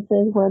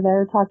conferences where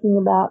they're talking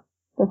about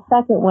the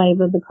second wave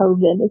of the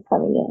COVID is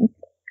coming in.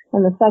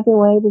 And the second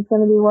wave is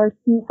going to be worse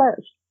than the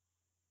first.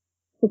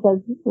 Because,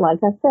 like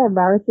I said,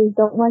 viruses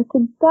don't like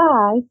to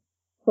die,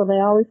 so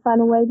they always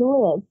find a way to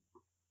live.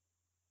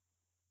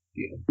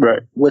 Yeah.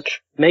 Right.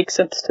 Which makes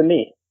sense to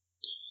me.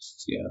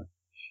 Yeah.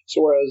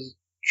 So whereas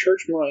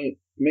church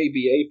may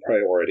be a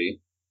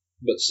priority,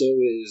 but so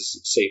is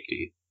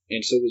safety,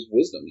 and so is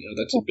wisdom.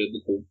 That's a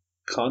biblical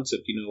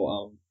concept.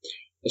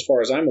 As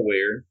far as I'm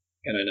aware,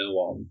 and I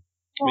know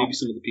maybe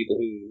some of the people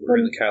who are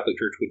in the Catholic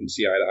Church wouldn't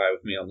see eye to eye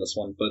with me on this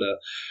one, but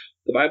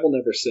the Bible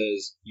never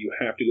says you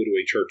have to go to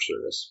a church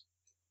service.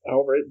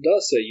 However, it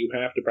does say you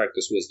have to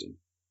practice wisdom.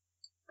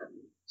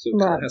 So it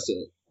kind of has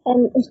to.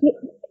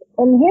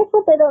 And here's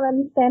what they don't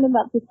understand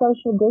about the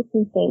social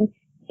distancing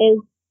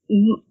is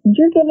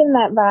you're given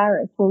that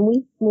virus. When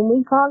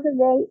we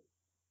congregate,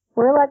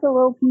 we're like a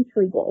little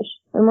petri dish,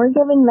 and we're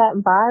giving that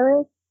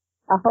virus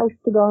a host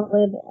to go and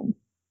live in.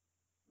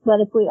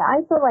 But if we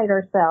isolate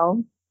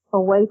ourselves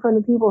away from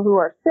the people who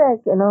are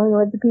sick and only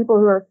let the people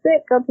who are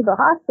sick go to the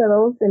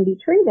hospitals and be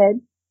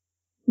treated,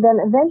 then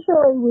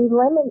eventually we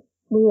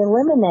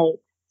eliminate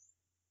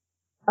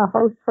a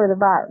host for the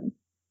virus.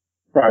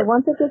 Right. So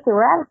once it gets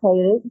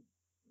eradicated,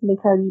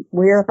 because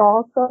we're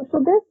all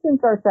social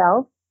distance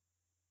ourselves,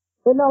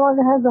 it no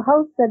longer has a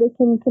host that it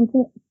can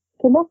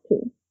connect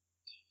to.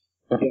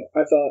 Yeah,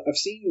 I've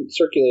seen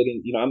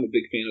circulating. I'm a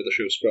big fan of the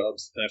show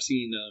Scrubs, and I've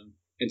seen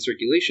in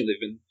circulation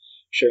they've been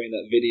sharing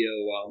that video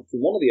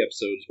from one of the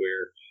episodes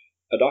where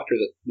a doctor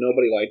that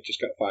nobody liked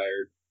just got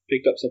fired,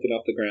 picked up something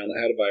off the ground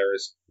that had a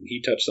virus, and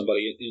he touched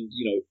somebody, and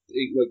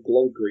it like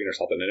glowed green or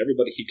something, and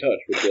everybody he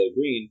touched would glow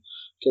green,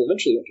 until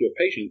eventually went to a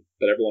patient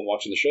that everyone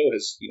watching the show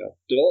has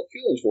developed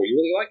feelings for. You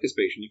really like this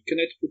patient, you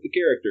connected with the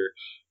character.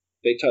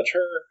 They touch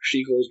her,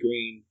 she glows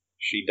green,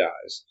 she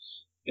dies.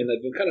 And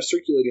they've been kind of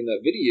circulating that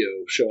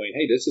video showing,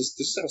 hey, this is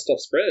how stuff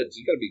spreads.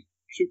 You got to be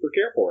super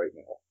careful right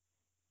now.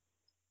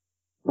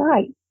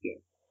 Right. Yeah.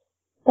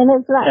 And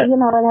it's not, and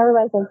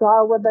everybody thinks,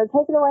 oh, well, they're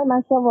taking away my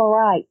civil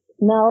rights.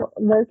 No,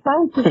 they're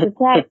trying to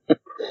protect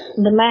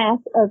the mass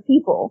of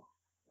people.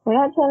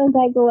 We're not trying to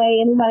take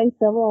away anybody's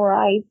civil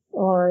rights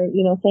or,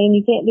 saying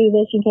you can't do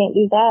this, you can't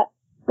do that.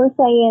 We're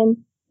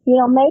saying,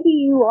 maybe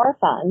you are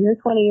fine.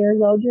 You're 20 years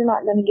old. You're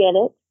not going to get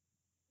it.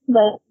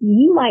 But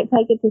you might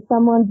take it to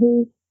someone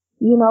who's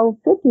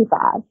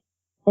 55,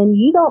 and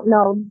you don't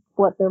know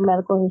what their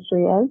medical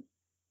history is,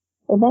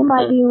 and they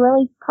might be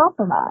really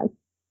compromised.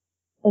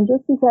 And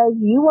just because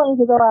you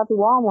wanted to go out to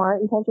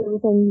Walmart and touch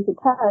everything you could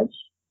touch,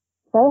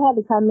 they had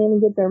to come in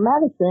and get their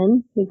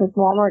medicine because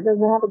Walmart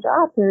doesn't have a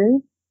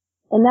drive-thru,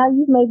 and now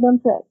you've made them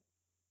sick.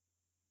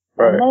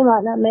 Right. And they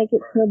might not make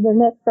it to their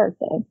next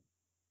birthday.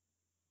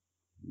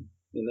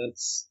 And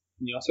that's,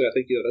 also I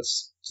think,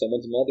 that's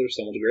someone's mother,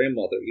 someone's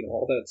grandmother,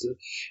 all that.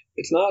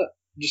 It's not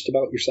just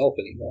about yourself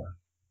anymore.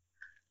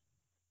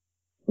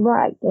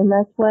 Right, and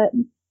that's what,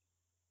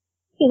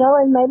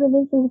 and maybe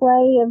this is a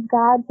way of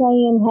God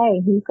saying,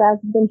 hey, you guys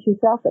have been too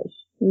selfish.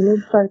 You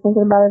need to start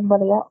thinking about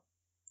everybody else.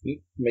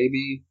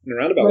 Maybe, in a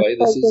roundabout way,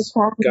 this is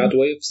God's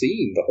way of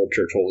seeing the whole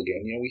church whole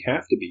again. We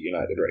have to be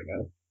united right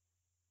now.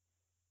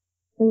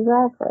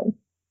 Exactly.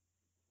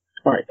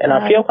 Right, and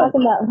I feel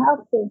talking about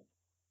health.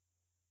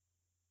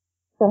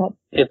 Go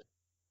ahead.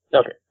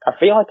 Okay, I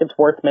feel like it's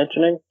worth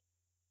mentioning,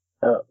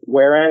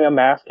 wearing a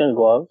mask and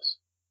gloves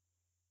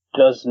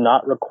does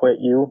not requite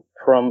you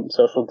from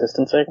social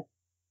distancing.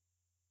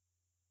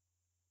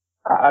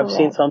 I've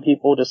seen some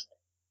people just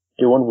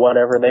doing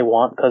whatever they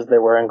want because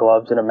they're wearing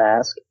gloves and a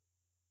mask.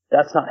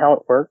 That's not how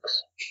it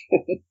works.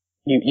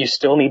 You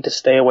still need to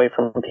stay away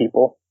from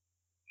people.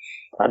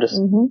 I just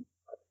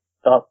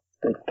thought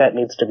that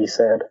needs to be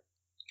said.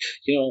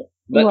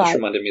 That just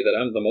reminded me that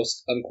I'm the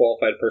most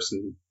unqualified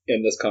person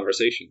in this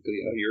conversation. Because,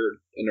 you're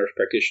a nurse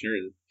practitioner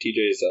and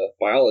TJ's a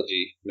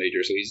biology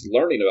major, so he's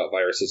learning about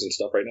viruses and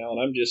stuff right now, and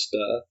I'm just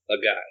a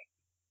guy.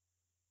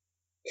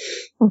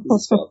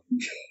 This is fun.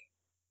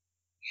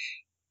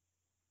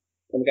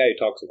 I'm a guy who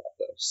talks about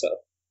those, so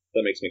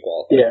that makes me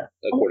qualified,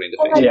 according to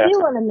Facebook. I do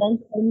want to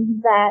mention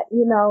that,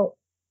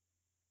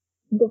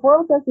 the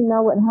world doesn't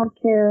know what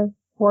healthcare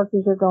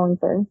workers are going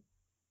through.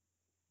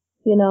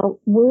 We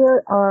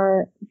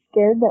are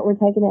scared that we're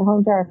taking it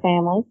home to our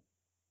families.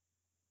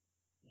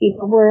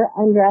 We're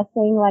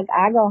undressing, like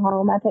I go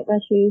home, I take my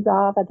shoes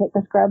off, I take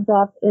my scrubs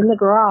off in the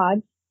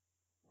garage,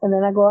 and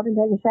then I go up and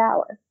take a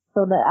shower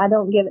so that I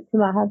don't give it to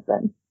my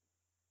husband.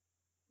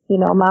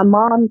 My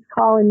mom's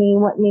calling me,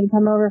 wanting me to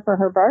come over for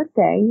her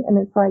birthday, and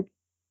it's like,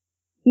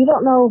 you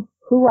don't know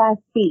who I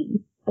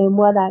see and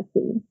what I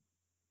see.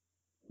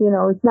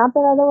 It's not that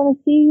I don't want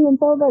to see you and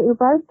celebrate your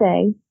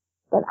birthday,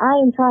 but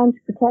I am trying to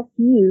protect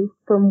you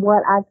from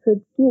what I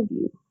could give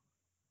you.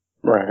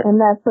 Right. And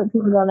that's what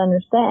people don't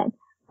understand.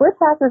 We're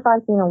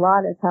sacrificing a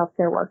lot as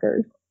healthcare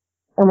workers,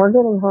 and we're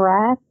getting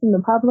harassed in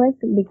the public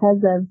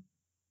because of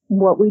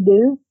what we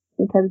do,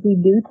 because we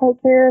do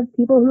take care of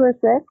people who are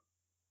sick.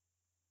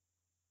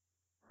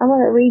 I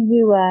want to read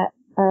you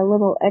a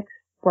little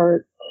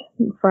excerpt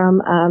from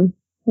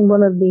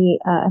one of the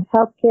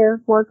healthcare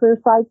worker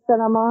sites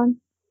that I'm on.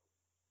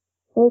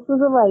 This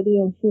was a lady,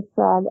 and she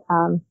said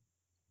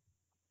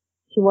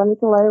she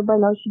wanted to let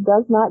everybody know she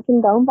does not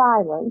condone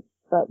violence,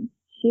 but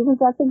she was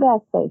at the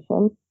gas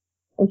station,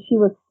 and she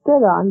was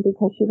stood on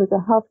because she was a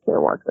healthcare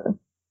worker.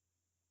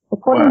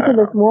 According to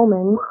this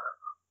woman,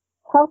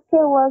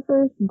 healthcare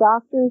workers,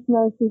 doctors,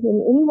 nurses,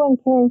 and anyone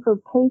caring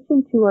for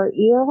patients who are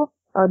ill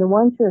are the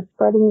ones who are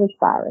spreading this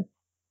virus.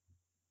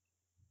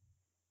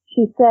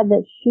 She said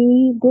that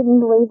she didn't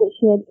believe that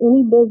she had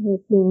any business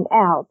being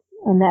out,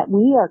 and that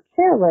we are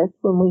careless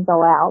when we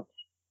go out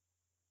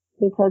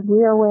because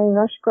we are wearing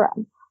our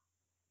scrubs.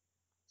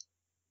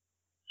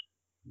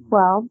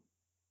 Well,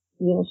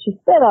 she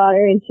spit on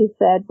her and she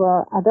said,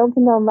 well, I don't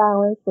condone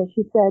violence, but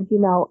she said,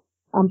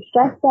 I'm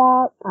stressed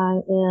out.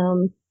 I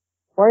am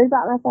worried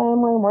about my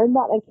family. I'm worried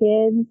about my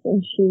kids.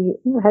 And she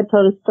had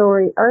told a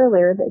story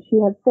earlier that she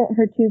had sent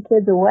her 2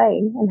 kids away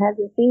and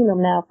hasn't seen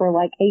them now for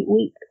like 8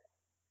 weeks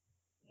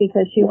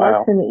because she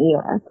works in the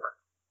ER.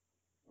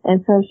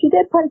 And so she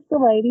did punch the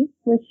lady,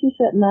 which she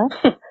shouldn't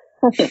have.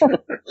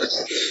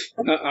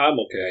 I'm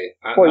okay.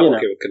 I'm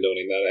okay with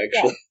condoning that,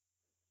 actually.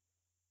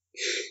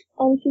 Yeah.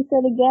 And she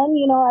said again,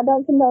 I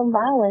don't condone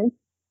violence,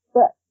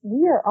 but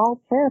we are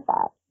all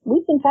terrified.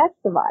 We can catch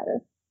the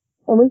virus.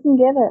 And we can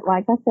give it,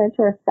 like I said,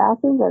 to our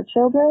spouses, our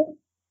children,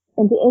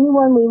 and to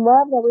anyone we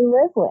love that we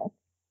live with.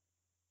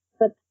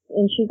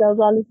 And she goes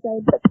on to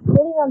say, but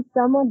spitting on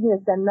someone who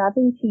has done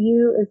nothing to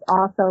you is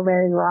also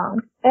very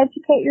wrong.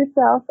 Educate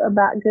yourself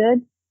about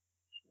good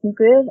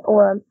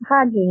or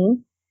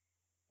hygiene.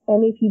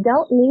 And if you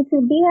don't need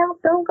to be out,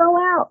 don't go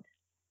out.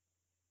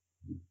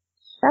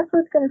 That's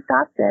what's going to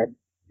stop it.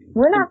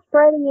 We're not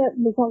spreading it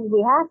because we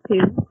have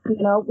to.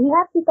 We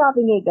have to stop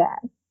and get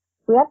gas.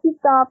 We have to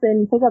stop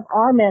and pick up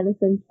our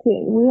medicines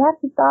too. We have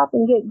to stop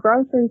and get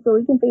groceries so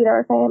we can feed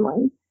our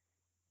families.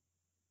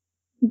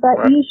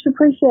 But you should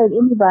appreciate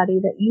anybody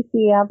that you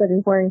see out that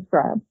is wearing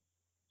scrubs.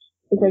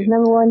 Because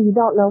number one, you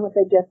don't know what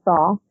they just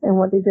saw and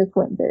what they just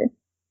went through.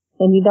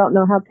 And you don't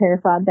know how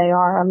terrified they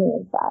are on the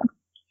inside.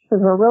 Because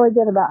we're really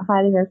good about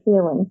hiding our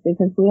feelings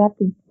because we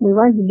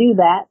learn to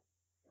do that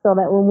so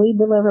that when we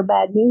deliver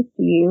bad news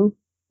to you,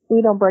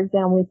 we don't break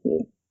down with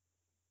you.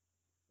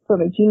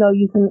 So that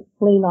you can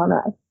lean on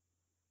us.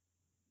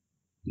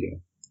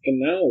 Yeah.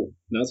 And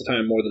now's the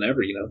time more than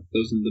ever,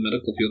 those in the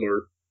medical field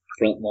are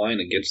front line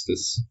against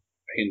this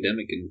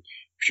pandemic, and we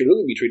should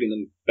really be treating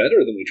them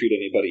better than we treat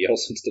anybody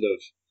else instead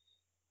of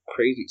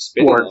crazy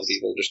spitting on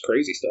people, just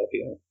crazy stuff,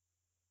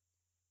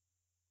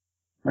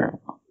 Right.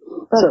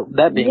 So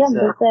that being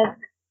said,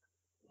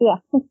 yeah.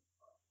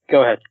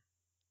 Go ahead.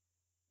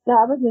 No,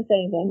 I wasn't going to say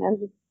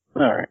anything.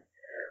 All right.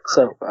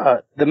 So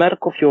the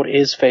medical field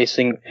is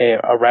facing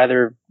a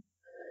rather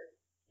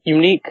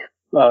unique,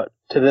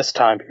 to this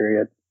time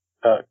period,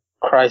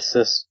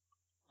 crisis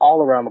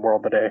all around the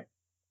world today.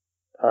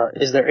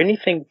 Is there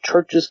anything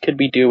churches could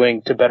be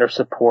doing to better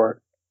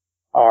support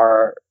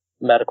our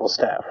medical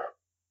staff?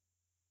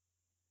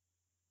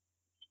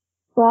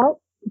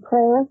 Well,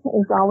 prayer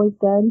is always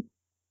good.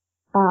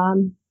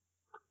 And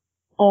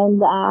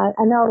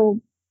I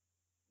know,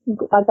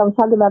 like I was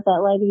talking about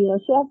that lady,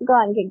 she has to go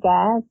out and get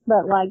gas,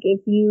 but like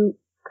if you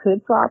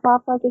could drop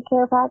off like a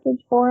care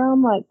package for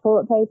them, like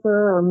toilet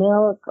paper or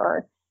milk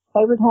or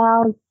paper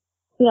towels,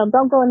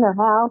 don't go in their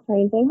house or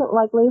anything, but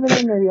like leave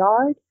it in their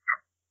yard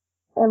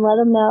and let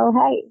them know,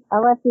 hey, I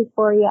left this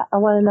for you. I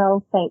want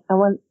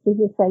to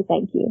just say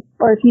thank you.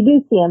 Or if you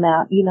do see them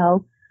out,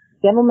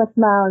 give them a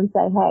smile and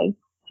say, hey,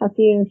 I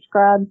see you in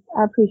scrubs.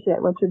 I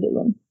appreciate what you're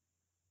doing.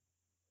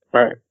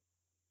 Right.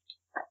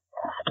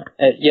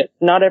 Yet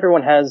not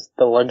everyone has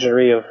the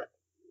luxury of,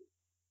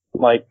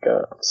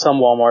 some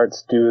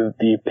Walmarts do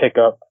the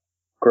pickup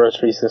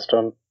grocery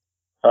system.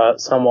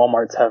 Some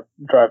Walmarts have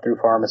drive-through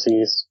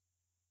pharmacies.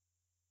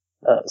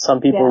 Some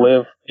people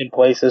live in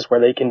places where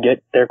they can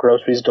get their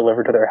groceries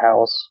delivered to their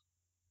house.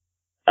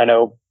 I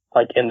know,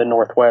 in the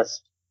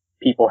Northwest,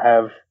 people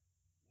have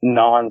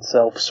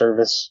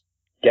non-self-service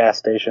gas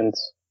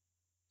stations.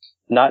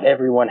 Not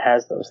everyone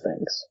has those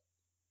things.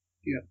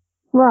 Yeah.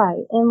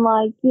 Right.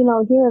 And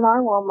here at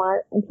our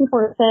Walmart, and people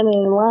are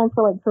standing in line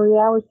for 3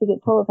 hours to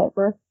get toilet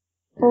paper.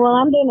 Well, when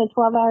I'm doing a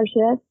 12-hour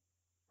shift,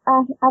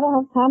 I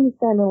don't have time to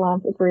stand in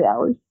line for 3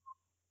 hours.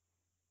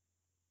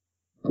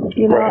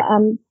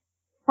 Right.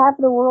 Half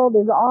of the world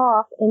is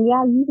off, and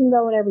you can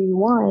go whenever you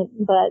want,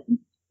 but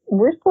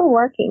we're still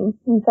working.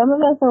 And some of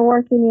us are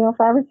working, 5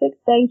 or 6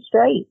 days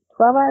straight,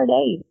 12-hour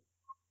days.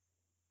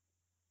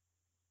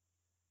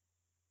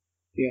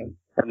 Yeah.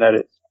 And that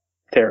is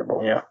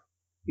terrible, yeah.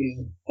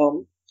 Yeah.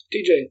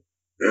 DJ,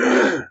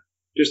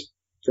 just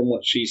from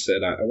what she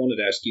said, I wanted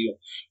to ask you,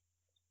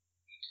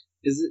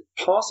 is it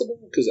possible,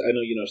 because I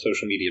know you know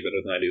social media better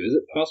than I do, is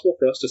it possible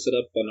for us to set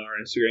up on our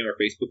Instagram or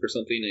Facebook or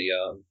something,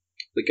 an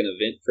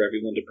event for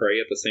everyone to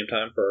pray at the same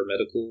time for our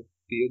medical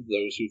field,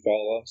 those who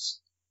follow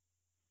us?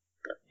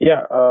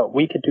 Yeah,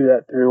 we could do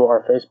that through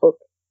our Facebook.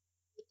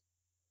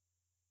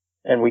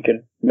 And we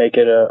could make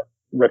it a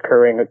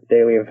recurring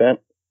daily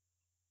event.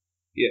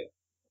 Yeah.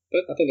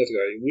 I think that's a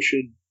good idea. We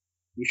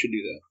should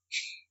do that.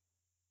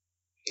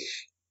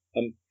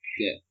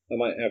 Yeah, I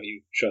might have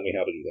you show me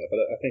how to do that, but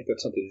I think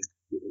that's something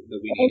that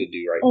we need to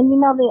do right now.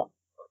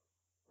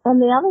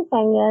 And the other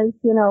thing is,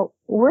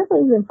 we're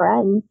losing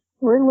friends.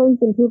 We're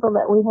losing people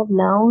that we have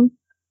known,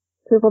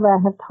 people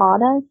that have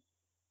taught us,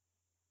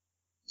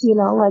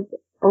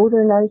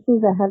 older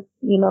nurses that have,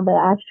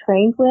 that I've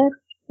trained with,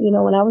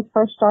 when I was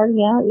first starting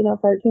out,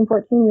 13,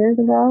 14 years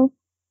ago,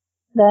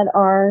 that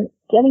are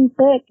getting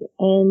sick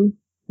and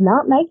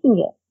not making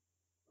it.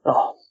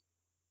 Oh.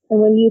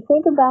 And when you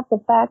think about the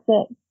fact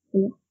that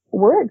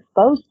we're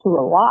exposed to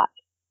a lot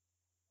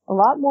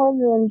more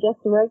than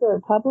just the regular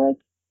public,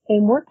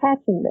 and we're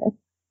catching this.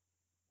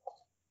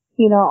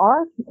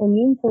 Our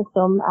immune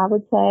system, I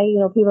would say,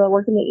 people that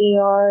work in the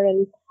ER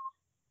and,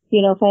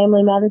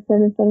 family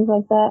medicine and things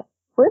like that.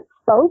 We're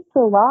exposed to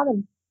a lot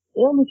of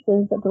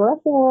illnesses that the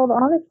rest of the world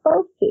aren't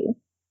exposed to.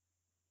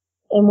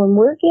 And when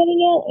we're getting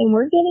it and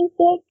we're getting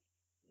sick,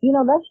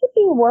 that should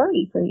be a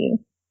worry for you.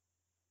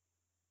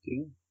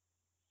 Yeah.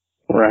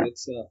 Right.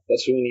 That's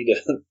what we need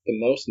the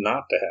most,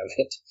 not to have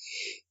it.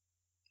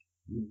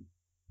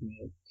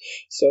 Yeah.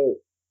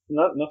 So,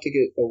 not to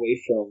get away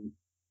from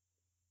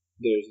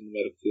those in the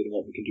medical field and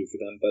what we can do for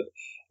them, but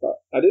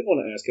I did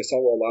want to ask, I saw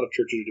where a lot of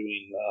churches are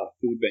doing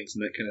food banks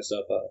and that kind of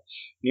stuff.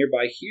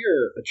 Nearby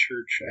here, a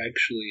church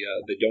actually,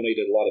 they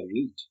donated a lot of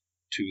meat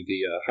to the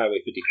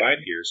Highway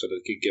 55 here so that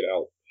they could get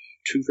out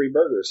 2 free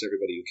burgers to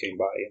everybody who came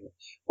by. And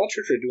a lot of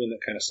churches are doing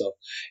that kind of stuff.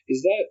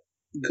 Is that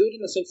good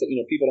in the sense that,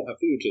 people don't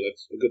have food, so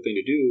that's a good thing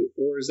to do?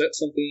 Or is that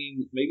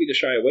something maybe to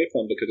shy away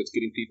from because it's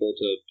getting people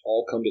to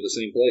all come to the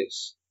same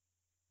place?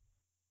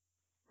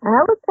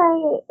 I would say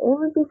it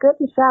would be good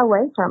to shy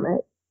away from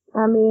it.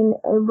 I mean,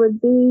 it would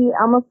be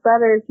almost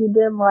better if you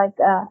did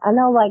I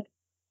know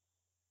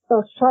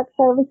those truck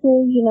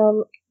services,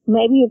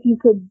 maybe if you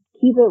could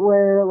keep it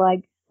where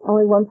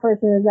only one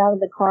person is out of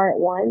the car at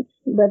once.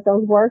 But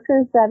those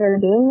workers that are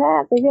doing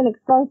that, they're getting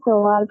exposed to a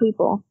lot of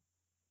people.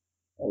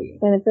 Oh, yeah.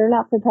 And if they're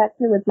not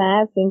protected with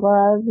masks and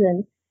gloves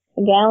and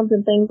gowns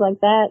and things like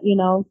that,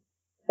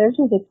 they're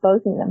just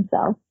exposing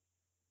themselves.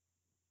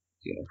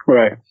 Yeah.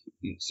 Right.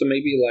 So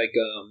maybe like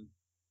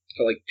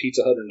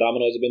Pizza Hut and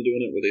Domino's have been doing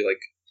it, where they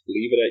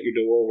leave it at your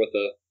door with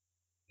a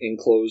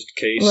enclosed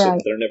case, right.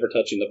 so they're never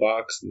touching the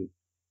box and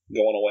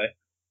going away.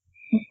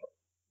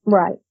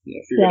 Right.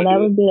 Yeah, that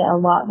would be a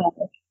lot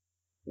better.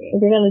 Yeah.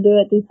 If you're going to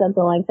do it, do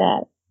something like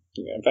that.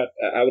 Yeah. In fact,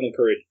 I would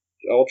encourage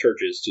all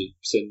churches to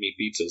send me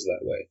pizzas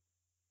that way.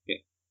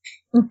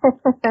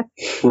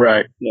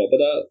 Right. No,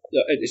 but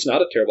it's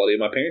not a terrible idea.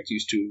 My parents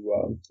used to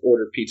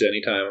order pizza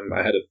anytime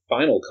I had a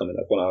final coming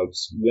up when I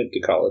went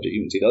to college at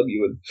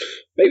UNCW, and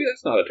maybe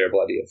that's not a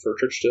terrible idea for a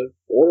church to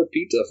order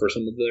pizza for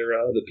some of their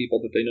the people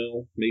that they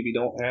know maybe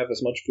don't have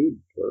as much food.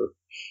 Or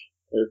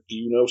do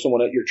you know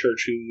someone at your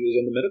church who is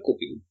in the medical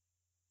field?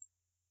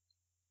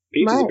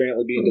 Pizza's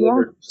apparently being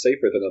delivered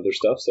safer than other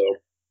stuff, so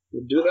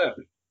we'll do that.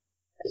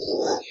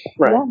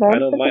 Right. Yeah, I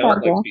know my aunt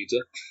likes pizza.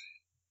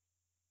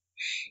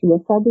 Yes,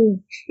 I do.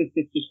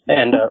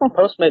 And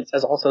Postmates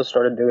has also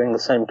started doing the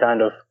same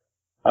kind of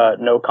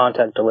no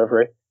contact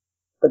delivery,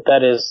 but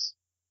that is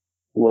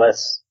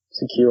less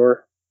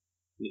secure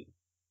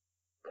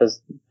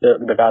because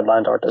the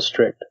guidelines aren't as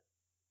strict.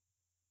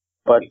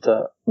 But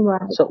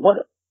right. So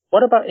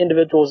what about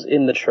individuals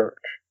in the church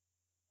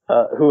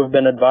who have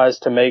been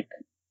advised to make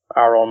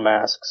our own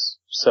masks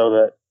so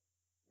that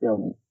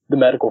the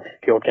medical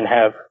field can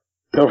have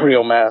the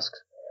real masks?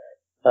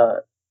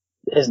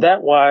 Is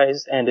that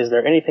wise, and is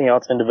there anything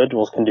else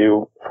individuals can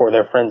do for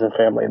their friends and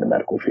family in the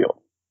medical field?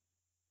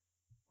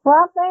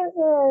 Well, there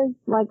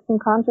is some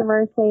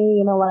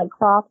controversy, like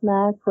cloth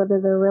masks, whether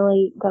they're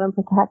really going to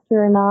protect you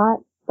or not.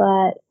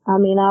 But I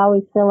mean, I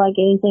always feel like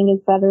anything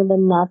is better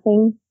than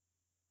nothing.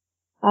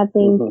 I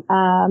think,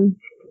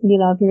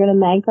 if you're going to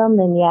make them,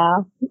 then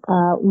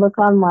look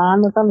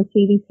online, look on the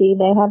CDC.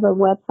 They have a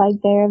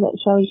website there that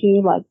shows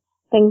you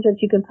things that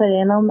you can put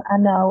in them. I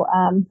know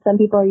some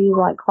people are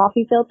using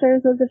coffee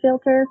filters as a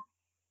filter.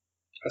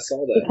 I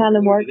saw that. To kind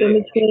of work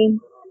in between.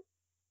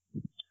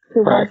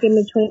 Work in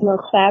between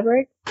those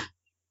fabrics.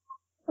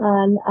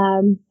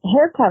 And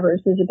hair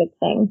covers is a big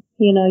thing.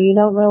 You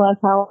don't realize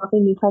how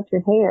often you touch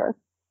your hair.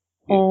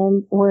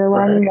 And we're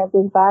learning that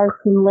this virus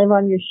can live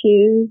on your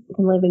shoes, it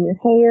can live in your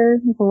hair,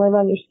 it can live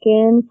on your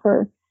skin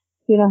for,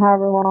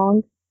 however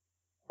long.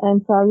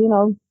 And so,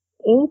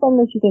 anything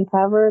that you can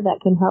cover that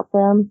can help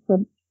them,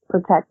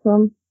 protect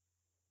them,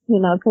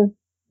 because,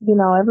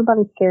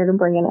 everybody's scared of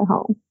bringing it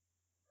home.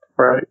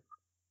 Right.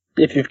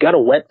 If you've got a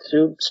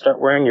wetsuit,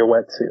 start wearing your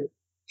wetsuit.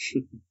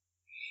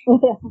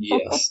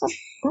 Yes.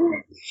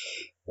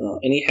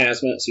 Any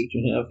hazmat suit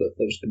you have,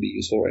 those could be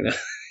useful right now.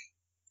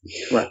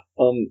 Right.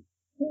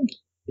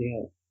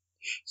 Yeah.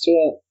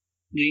 So,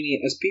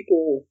 Jeannie, as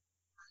people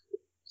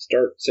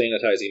start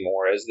sanitizing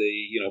more, as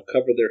they,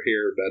 cover their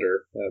hair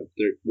better,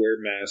 wear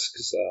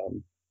masks,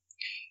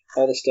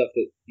 all the stuff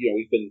that,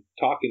 we've been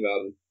talking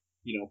about and,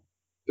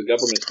 the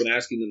government's been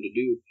asking them to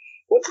do,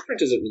 what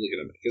difference is it really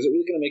going to make? Is it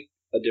really going to make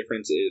a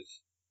difference if,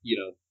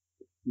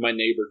 my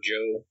neighbor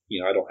Joe,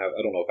 I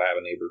don't know if I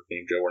have a neighbor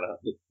named Joe or not,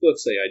 but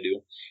let's say I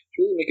do. Does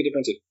it really make a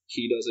difference if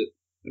he does it?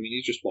 I mean,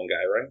 he's just one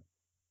guy, right?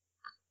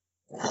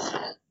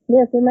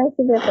 Yes, it makes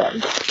a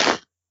difference.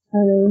 I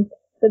mean,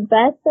 the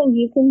best thing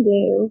you can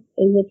do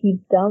is if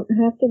you don't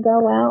have to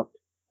go out,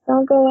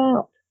 don't go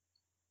out.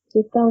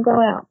 Just don't go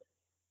out.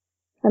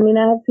 I mean,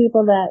 I have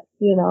people that,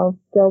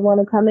 still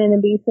want to come in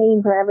and be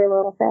seen for every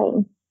little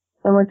thing.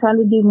 And we're trying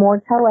to do more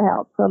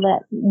telehealth so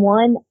that,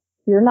 one,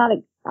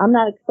 I'm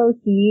not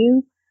exposed to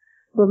you,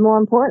 but more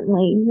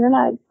importantly, you're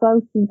not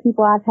exposed to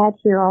people I've had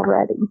here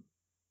already.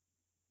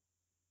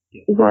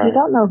 Because you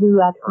don't know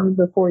who I've seen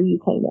before you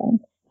came in.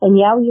 And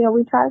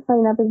we try to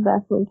clean up as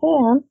best we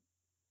can.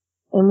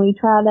 And we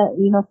try to,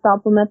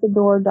 stop them at the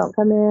door, don't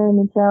come in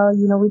until,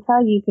 we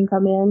tell you can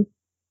come in.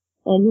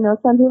 And,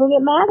 some people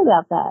get mad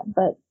about that,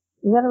 but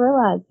you gotta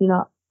realize,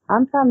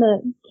 I'm trying to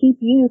keep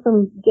you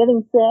from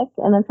getting sick,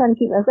 and I'm trying to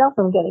keep myself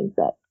from getting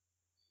sick.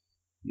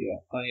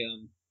 Yeah,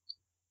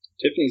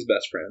 Tiffany's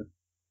best friend,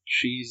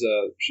 she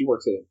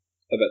works at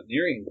a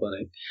veterinarian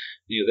clinic.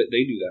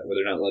 They do that where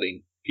they're not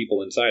letting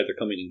people inside.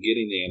 They're coming and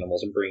getting the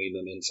animals and bringing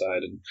them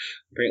inside, and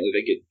apparently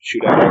they get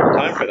chewed out all the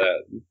time for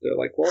that. They're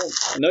like, well,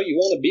 no, you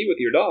want to be with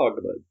your dog,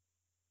 but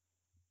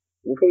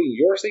we're putting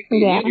your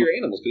safety and your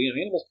animals, because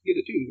animals can get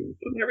it too. We're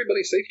putting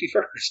everybody's safety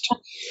first.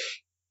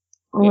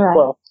 Right.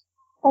 Well,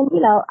 and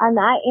and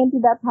I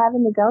ended up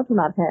having to go to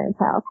my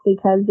parents' house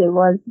because it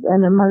was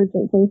an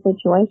emergency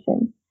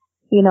situation.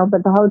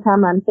 But the whole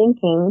time I'm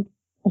thinking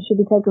I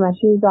should be taking my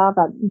shoes off.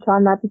 I'm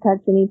trying not to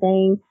touch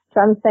anything,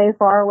 trying to stay as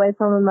far away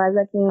from them as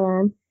I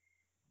can.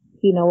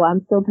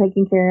 I'm still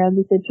taking care of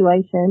the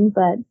situation,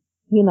 but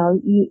you know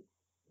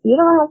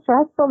how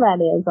stressful that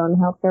is on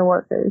healthcare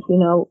workers.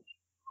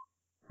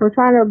 We're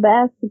trying our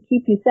best to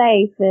keep you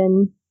safe,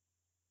 and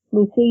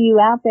we see you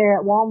out there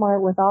at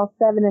Walmart with all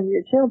 7 of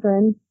your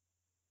children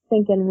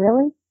thinking,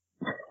 really?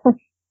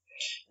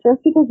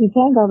 Just because you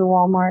can go to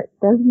Walmart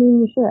doesn't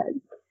mean you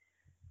should.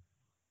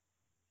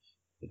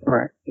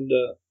 Right. And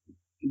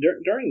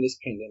during this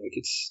pandemic,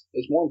 it's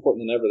more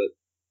important than ever that,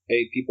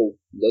 people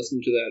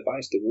listen to the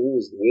advice, the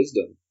rules, the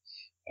wisdom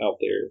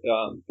out there.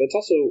 But it's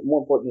also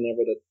more important than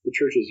ever that the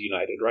church is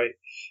united, right?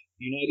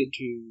 United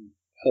to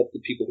help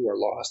the people who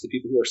are lost, the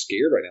people who are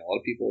scared right now. A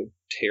lot of people are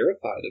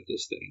terrified of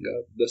this thing,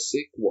 the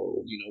sick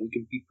world. We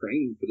can be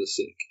praying for the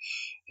sick.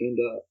 And,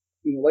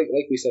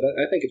 like we said,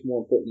 I think it's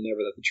more important than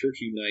ever that the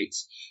church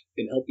unites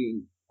in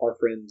helping our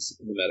friends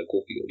in the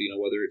medical field,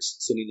 whether it's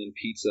sending them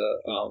pizza,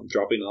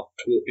 dropping off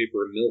toilet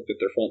paper and milk at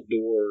their front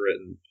door,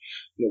 and,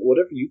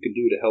 whatever you can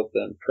do to help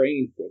them,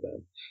 praying for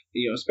them.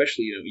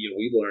 Especially,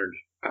 we learned,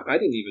 I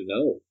didn't even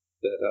know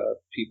that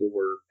people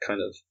were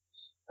kind of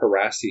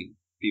harassing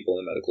people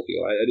in the medical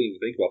field. I didn't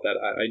even think about that.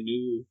 I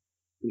knew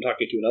from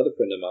talking to another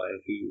friend of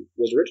mine who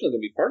was originally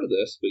going to be part of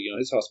this, but,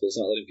 his hospital's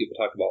not letting people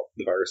talk about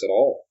the virus at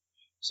all.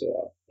 So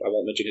I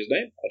won't mention his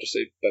name. I'll just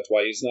say that's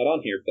why he's not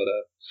on here. But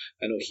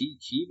I know he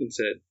even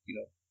said,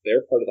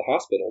 their part of the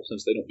hospital,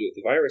 since they don't deal with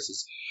the virus,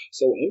 is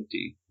so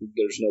empty.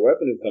 There's no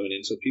revenue coming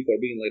in, so people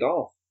are being laid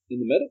off in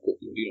the medical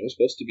field. It's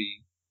supposed to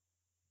be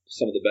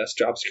some of the best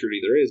job security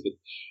there is, but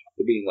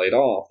they're being laid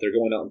off. They're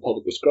going out in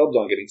public with scrubs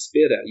on, getting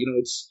spit at.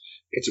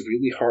 It's a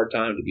really hard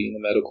time to be in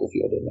the medical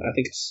field, and I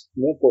think it's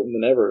more important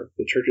than ever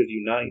the churches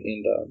unite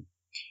and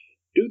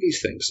do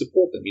these things,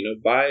 support them.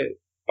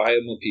 Buy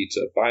them a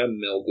pizza, buy them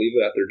milk, leave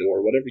it at their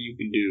door, whatever you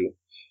can do.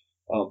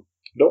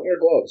 Don't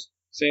wear gloves,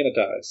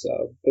 sanitize,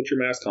 put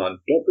your mask on.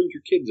 Don't bring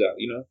your kids out.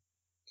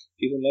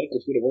 People in medical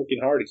field are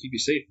working hard to keep you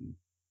safe. And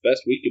the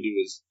best we could do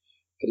is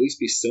at least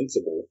be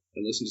sensible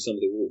and listen to some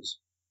of the rules.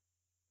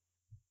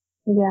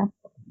 Yeah.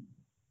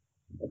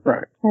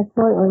 Right.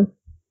 Absolutely.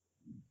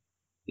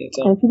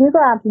 And if you do go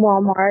out to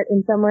Walmart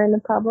and somewhere in the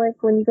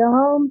public, when you go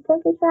home,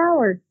 take a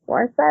shower.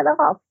 Wash that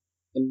off.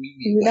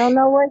 You don't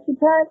know what you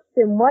touched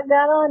and what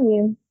got on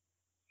you.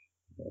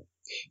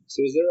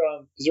 So is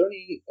there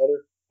any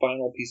other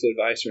final piece of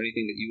advice or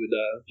anything that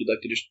you'd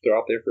like to just throw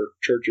out there for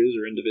churches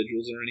or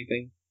individuals or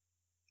anything?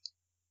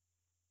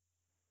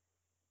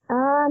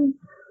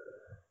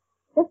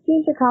 Just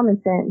use your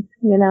common sense.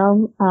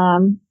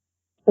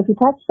 If you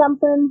touch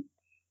something,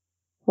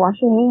 wash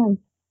your hands.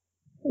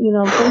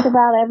 Think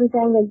about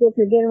everything as if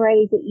you're getting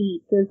ready to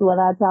eat, is what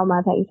I tell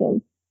my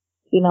patients.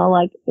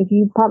 Like, if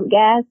you pump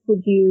gas,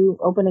 would you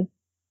open a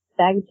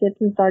bag of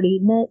chips and start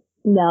eating it?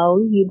 No,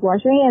 you'd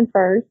wash your hands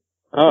first.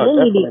 Oh, then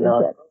definitely you'd eat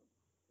not. the chips.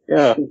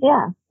 Yeah.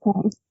 Yeah.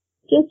 So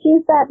just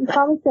use that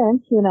common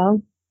sense,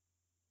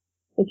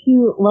 If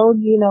you load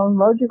your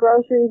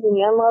groceries and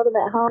you unload them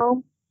at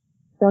home,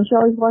 don't you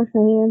always wash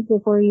your hands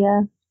before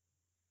you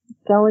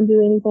go and do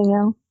anything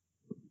else?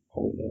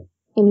 Oh, yeah.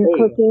 When you're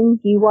cooking,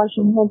 you wash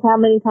your hands how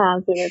many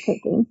times when you're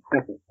cooking? A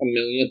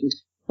million.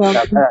 Well,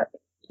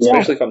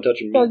 especially if I'm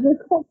touching meat. So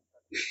just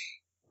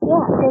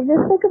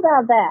think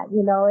about that.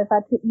 If I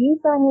use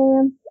my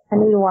hands, I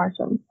need to wash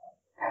them.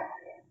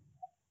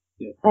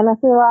 Yeah. And I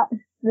feel like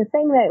the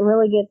thing that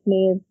really gets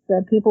me is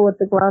the people with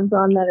the gloves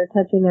on that are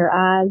touching their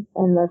eyes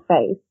and their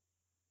face.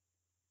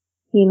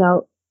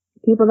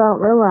 People don't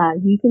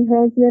realize you can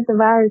transmit the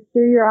virus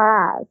through your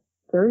eyes,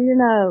 through your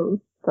nose,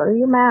 through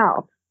your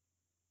mouth.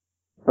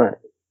 Right.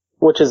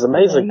 Which is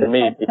amazing to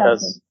me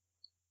because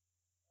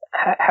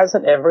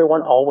hasn't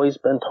everyone always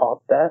been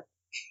taught that?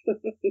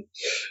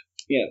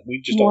 Yeah,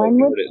 we just all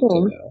ignored it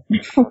until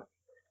now.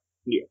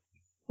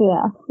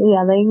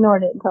 Yeah, they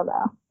ignored it until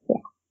now.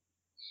 Yeah.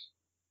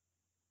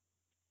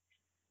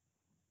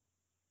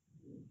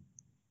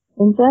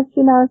 And just,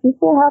 if you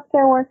see a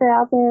healthcare worker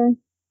out there,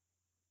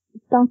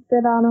 don't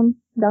spit on them.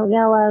 Don't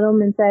yell at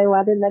them and say,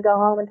 why didn't they go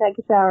home and take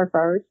a shower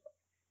first?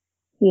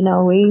 We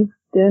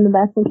doing the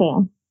best we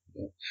can.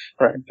 Yeah.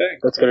 Right. In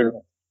fact, that's good.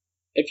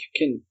 If you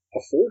can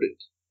afford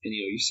it, and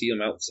you see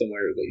them out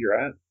somewhere that you're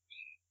at,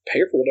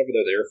 pay for whatever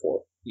they're there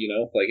for.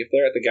 Like if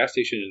they're at the gas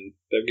station and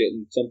they're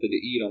getting something to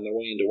eat on their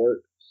way into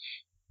work,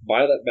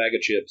 buy that bag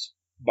of chips,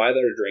 buy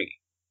their drink,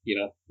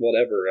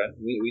 whatever.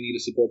 We need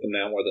to support them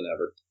now more than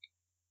ever.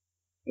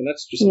 And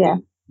that's just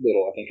something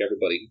little. I think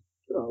everybody,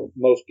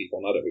 most people,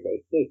 not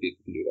everybody, most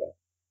people can do that.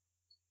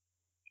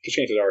 Because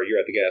chances are you're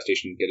at the gas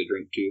station and get a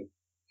drink too.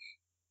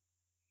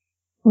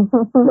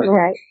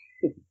 Right.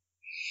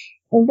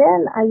 And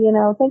then,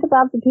 think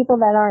about the people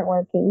that aren't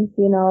working.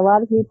 A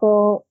lot of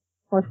people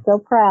are so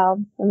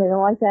proud and they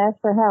don't like to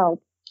ask for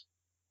help.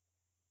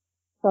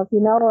 So if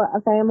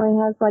a family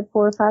has like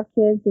 4 or 5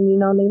 kids and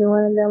neither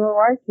one of them are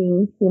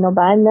working,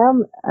 buying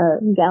them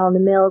a gallon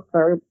of milk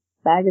or a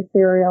bag of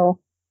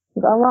cereal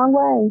will go a long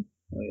way.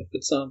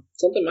 It's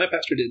something my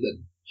pastor did that,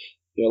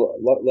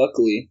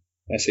 luckily,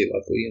 I say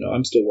luckily,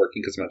 I'm still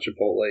working because I'm at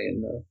Chipotle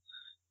and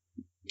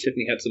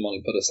Tiffany had some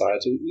money put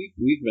aside, so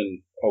we've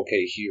been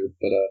okay here.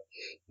 But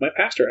my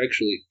pastor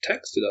actually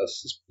texted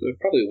us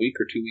probably a week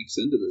or 2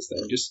 weeks into this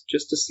thing, just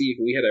to see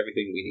if we had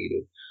everything we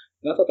needed.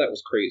 And I thought that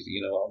was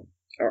crazy.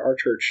 Our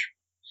church,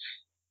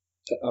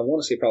 I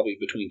want to say probably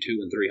between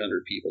 200 and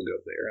 300 people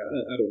go there.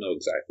 I don't know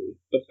exactly,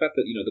 but the fact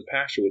that the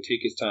pastor would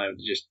take his time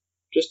to just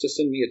to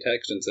send me a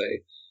text and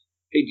say,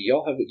 "Hey, do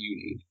y'all have what you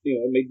need?"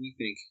 It made me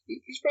think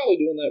he's probably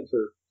doing that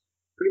for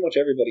pretty much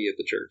everybody at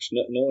the church.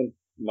 Knowing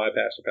my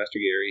pastor, Pastor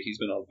Gary, he's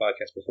been on the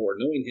podcast before.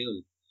 Knowing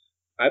him,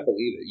 I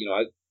believe it.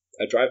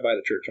 I drive by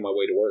the church on my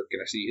way to work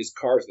and I see his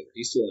car's there.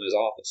 He's still in his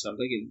office. So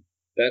I'm thinking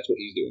that's what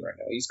he's doing right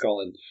now. He's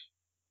calling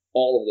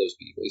all of those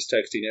people. He's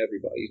texting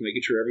everybody. He's making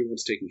sure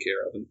everyone's taken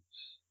care of. And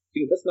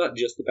that's not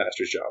just the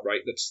pastor's job,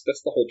 right? That's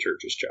the whole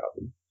church's job.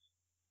 And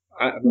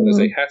I'm going to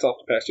say hats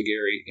off to Pastor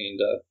Gary, and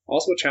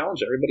also a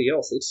challenge to everybody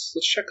else. Let's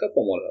check up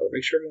on one another,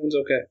 make sure everyone's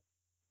okay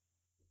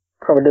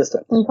from a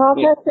distance. And call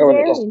Pastor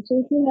Gary and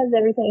see if he has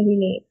everything he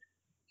needs.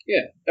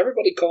 Yeah,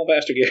 everybody call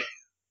Pastor Gary.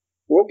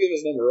 We'll give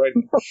his number right.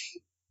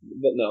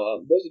 But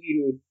no, those of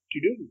you who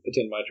do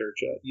attend my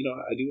church,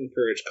 I do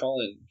encourage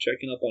calling,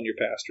 checking up on your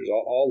pastors,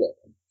 all of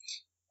them.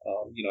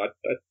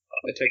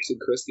 I texted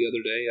Chris the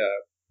other day.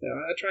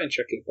 I try and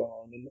check up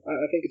on them, and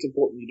I think it's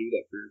important you do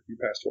that for your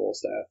pastoral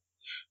staff,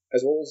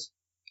 as well as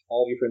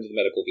all of your friends in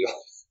the medical field.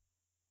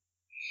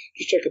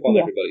 Just check up on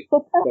everybody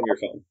on your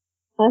phone.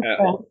 That's at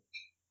right. home.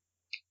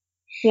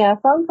 Yeah, a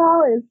phone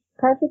call is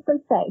perfectly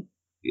safe.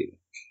 Yeah.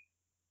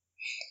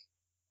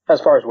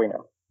 As far as we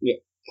know. Yeah,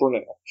 for now.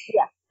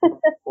 Yeah.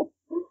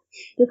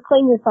 Just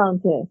clean your phone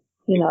too.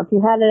 If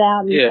you had it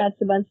out and you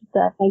touched a bunch of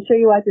stuff, make sure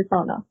you wipe your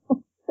phone off.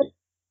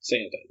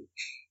 Sanitize.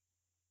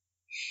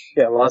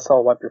 Yeah, well, let's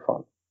all wipe your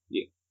phone.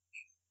 Yeah.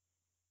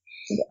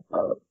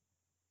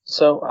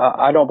 So,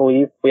 I don't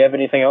believe we have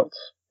anything else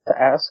to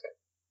ask.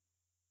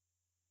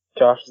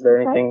 Josh, is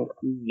there anything?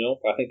 Nope,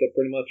 I think that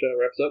pretty much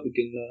wraps up.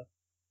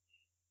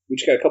 We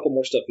just got a couple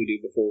more stuff we do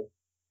before,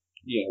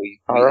 we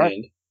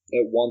end.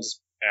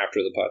 One's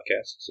after the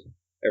podcast, so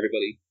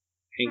everybody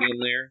hang in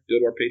there, go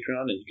to our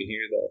Patreon, and you can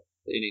hear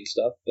the ending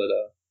stuff. But,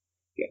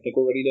 I think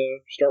we're ready to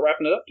start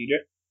wrapping it up,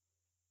 DJ.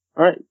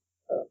 All right.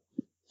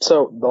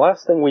 So, the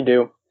last thing we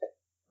do,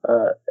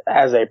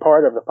 as a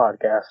part of the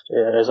podcast,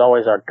 is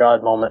always our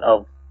God moment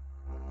of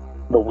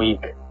the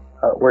week.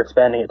 We're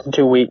expanding it to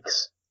 2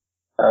 weeks.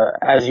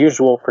 As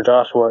usual for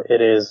Joshua,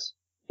 it is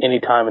any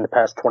time in the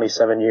past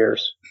 27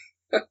 years.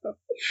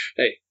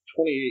 Hey,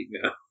 28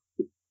 now.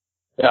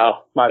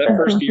 Oh, my bad. That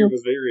first year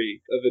was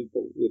very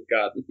eventful with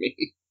God and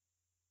me.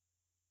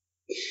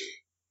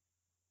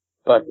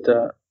 But,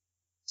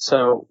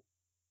 so,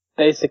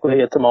 basically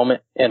it's a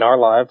moment in our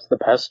lives, the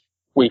past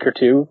week or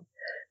two,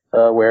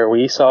 where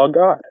we saw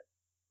God.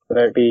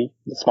 Whether it be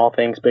small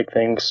things, big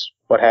things,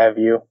 what have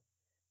you.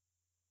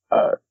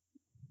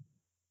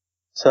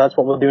 So that's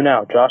what we'll do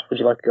now. Josh, would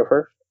you like to go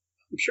first?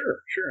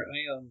 Sure.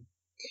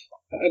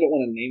 I don't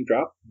want to name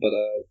drop, but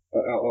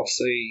I'll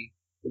say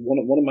one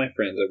of my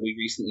friends that we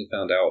recently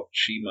found out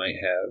she might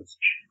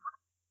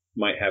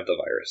have the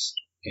virus,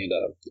 and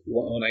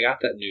when I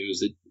got that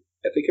news,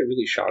 I think it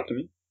really shocked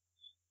me.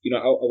 I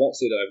won't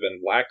say that I've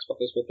been lax about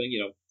this whole thing.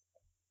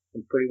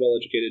 I'm pretty well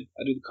educated.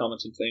 I do the common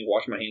sense thing,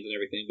 wash my hands and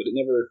everything, but it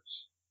never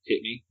hit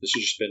me. This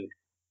has just been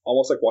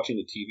almost like watching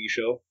a TV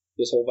show.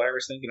 This whole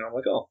virus thing, I'm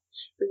like, oh,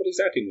 everybody's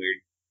acting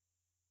weird.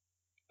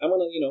 I'm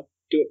gonna,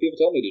 do what people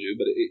tell me to do,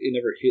 but it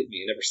never hit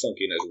me. It never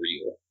sunk in as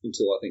real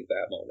until I think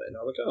that moment. And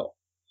I was like, oh,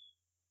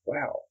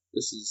 wow,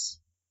 this is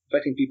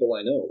affecting people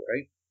I know,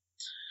 right?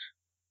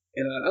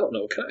 And I don't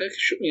know, it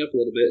shook me up a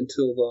little bit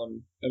until,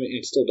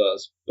 it still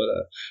does, but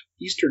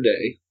Easter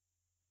Day,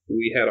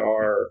 we had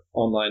our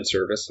online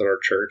service at our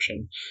church,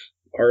 and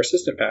our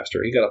assistant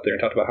pastor, he got up there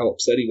and talked about how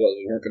upset he was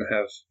we weren't going to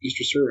have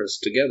Easter service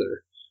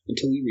together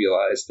until he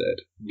realized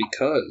that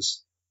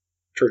because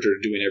churches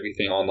are doing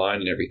everything online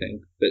and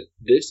everything, that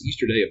this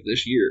Easter Day of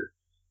this year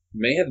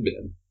may have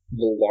been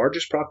the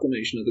largest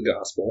proclamation of the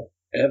gospel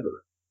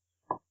ever.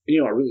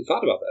 And, I really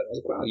thought about that. I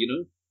was like, wow,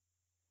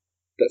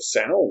 that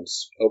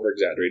sounds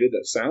over-exaggerated.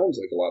 That sounds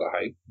like a lot of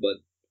hype, but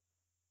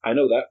I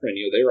know that friend,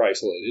 they were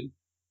isolated.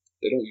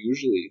 They don't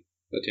usually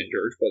attend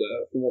church, but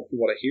from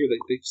what I hear, they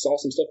saw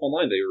some stuff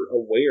online. They were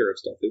aware of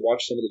stuff. They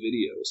watched some of the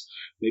videos.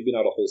 Maybe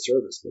not a whole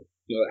service, but,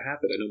 that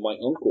happened. I know my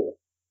uncle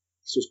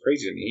this was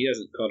crazy to me. He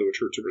hasn't gone to a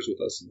church service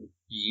with us in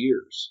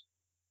years.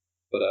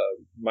 But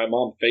my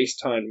mom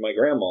FaceTimed my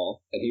grandma,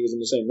 and he was in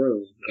the same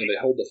room, and they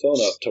held the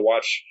phone up to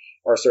watch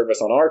our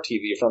service on our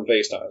TV from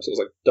FaceTime. So it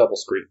was like double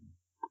screen.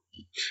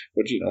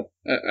 Which,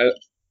 I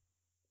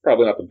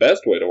probably not the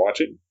best way to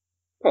watch it.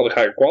 Probably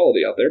higher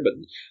quality out there, but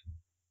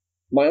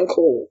my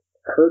uncle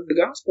heard the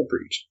gospel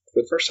preached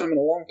for the first time in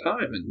a long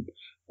time, and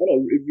I don't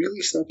know, it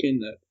really sunk in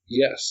that,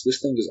 yes,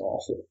 this thing is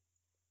awful,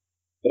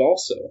 but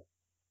also,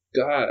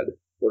 God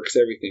works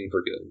everything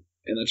for good,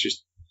 and that's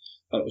just,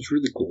 I don't know, it's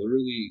really cool,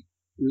 really,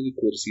 really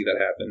cool to see that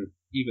happen,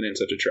 even in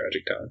such a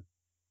tragic time.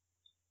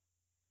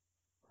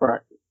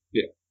 Right.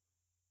 Yeah.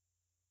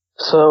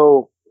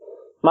 So,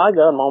 my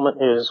God moment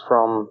is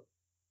from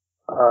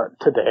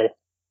today,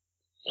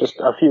 just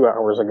a few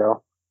hours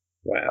ago.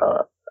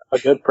 Wow. A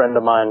good friend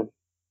of mine,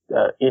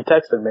 he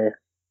texted me,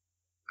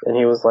 and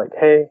he was like,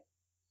 hey,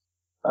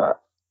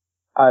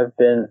 I've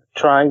been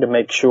trying to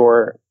make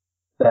sure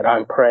that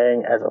I'm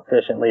praying as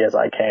efficiently as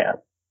I can.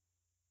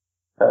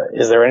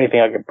 Is there anything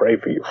I can pray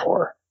for you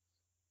for?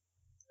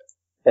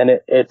 And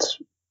it's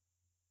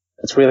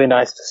really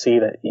nice to see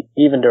that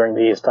even during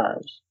these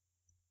times,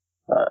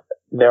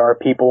 there are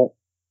people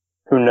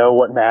who know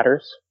what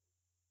matters.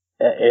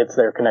 It's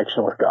their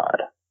connection with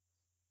God.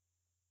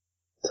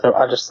 So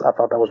I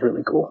thought that was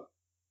really cool.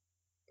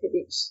 It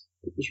is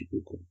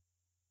really cool.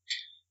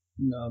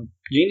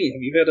 Jeannie,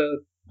 have you had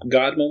a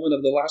God moment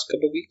of the last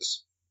couple of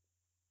weeks?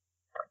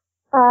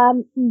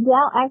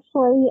 Yeah,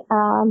 actually,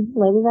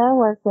 lady that I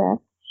work with,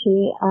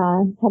 she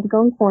had to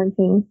go in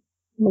quarantine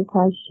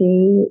because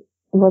she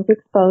was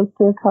exposed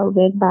to the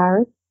COVID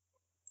virus.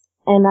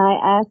 And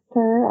I asked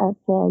her, I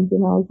said, is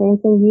there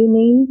anything you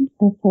need?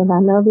 I said,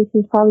 I know this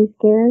is probably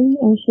scary.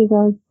 And she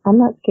goes, I'm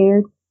not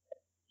scared.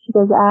 She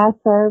goes, I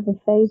serve a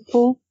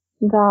faithful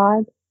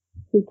God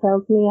who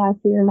tells me I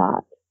fear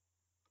not.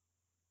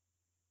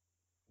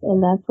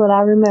 And that's what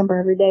I remember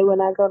every day when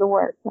I go to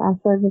work. I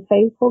serve a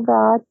faithful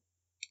God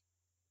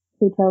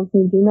who tells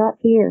me do not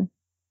fear.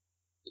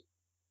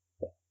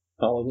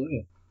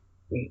 Hallelujah.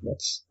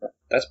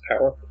 That's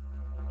powerful.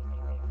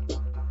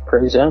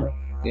 Praise Him.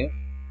 Yeah.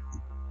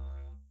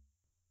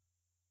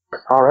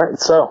 All right.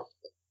 So,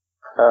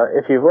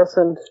 if you've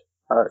listened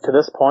to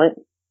this point,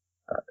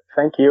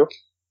 thank you,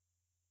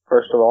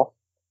 first of all,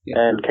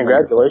 and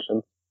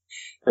congratulations,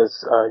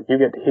 because you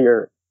get to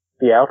hear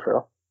the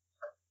outro.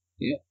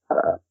 Yeah.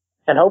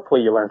 And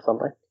hopefully you learned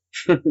something.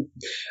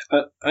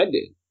 I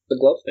did. The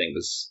glove thing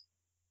was,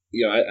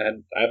 I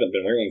haven't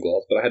been wearing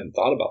gloves, but I hadn't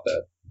thought about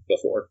that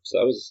before, so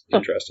that was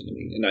interesting to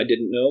me. And I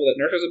didn't know that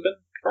nurses have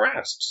been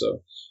harassed,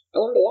 so I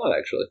learned a lot,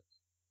 actually.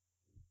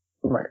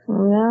 Right.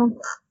 Yeah.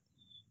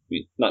 I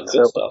mean, not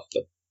good stuff,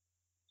 but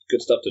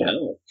good stuff to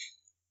know.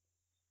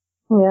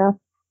 Yeah.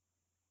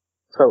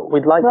 So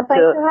we'd like thanks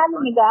for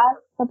having me, guys.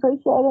 I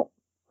appreciate it.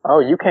 Oh,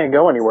 you can't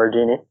go anywhere,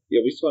 Jeannie.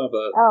 Yeah, we still have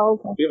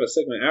we have a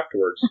segment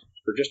afterwards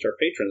for just our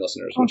patron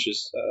listeners, which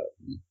is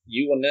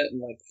you, Annette,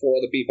 and like 4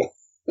 other people.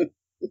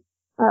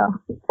 Oh.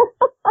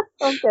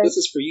 Okay. This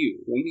is for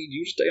you. We need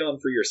you to stay on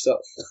for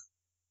yourself.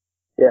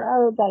 Yeah.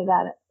 Okay,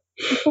 got it.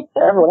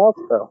 Everyone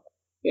else, though.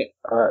 Yeah.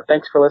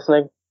 Thanks for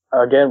listening.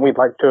 Again, we'd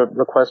like to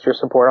request your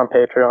support on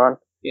Patreon.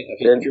 Yeah,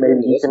 if you're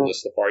going to listen to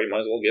this so far, you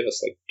might as well give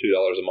us like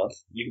 $2 a month.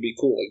 You can be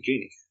cool like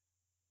Jeannie.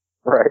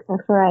 Right.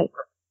 That's right.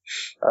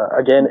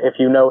 Again, if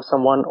you know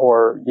someone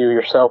or you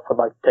yourself would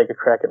like to take a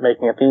crack at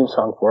making a theme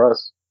song for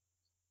us,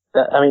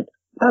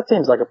 that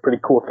seems like a pretty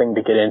cool thing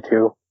to get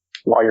into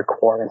while you're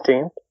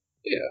quarantined.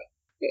 Yeah.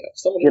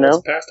 Someone who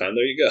wants pastime,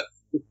 there you go.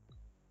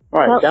 All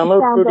right,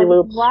 download Fruity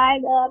Loops.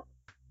 Right up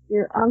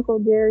your Uncle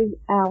Jerry's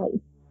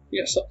alley.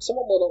 Yeah,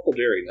 someone let Uncle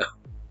Jerry know.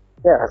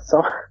 Yeah,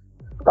 so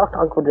talk to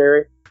Uncle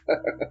Jerry.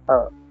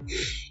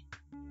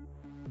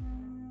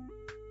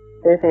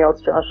 Anything else,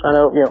 Josh? I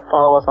know,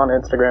 follow us on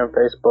Instagram,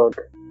 Facebook.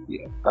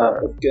 Yeah.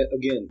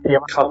 Again,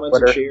 comments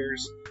and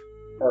shares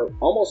are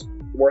almost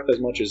worth as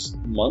much as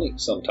money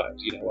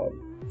sometimes.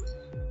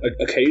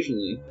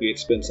 Occasionally we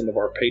expend some of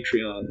our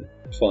Patreon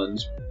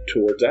funds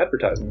towards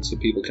advertising so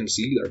people can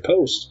see their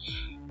posts.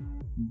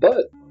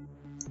 But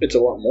it's a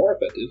lot more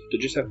effective to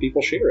just have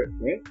people share it,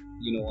 right?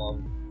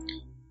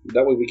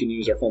 That way we can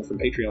use our funds from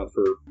Patreon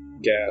for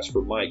gas,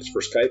 for mics,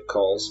 for Skype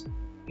calls.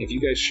 If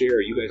you guys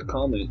share, you guys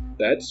comment,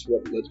 that's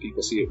what lets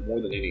people see it more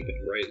than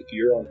anything, right? If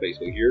you're on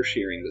Facebook, you're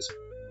sharing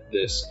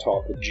this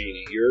talk with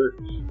Jeannie, you're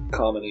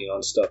commenting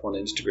on stuff on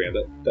Instagram,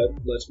 that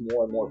lets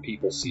more and more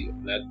people see it.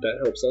 And that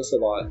helps us a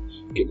lot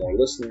get more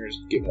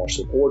listeners, get more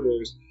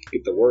supporters,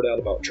 get the word out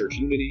about church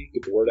unity,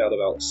 get the word out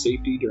about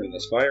safety during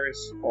this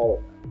virus, all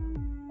of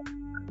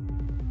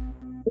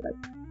that.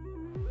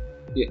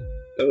 Yeah,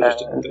 that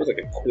was like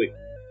a quick,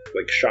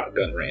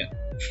 shotgun rant.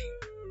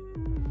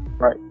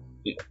 Right.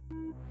 Yeah.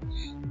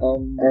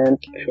 And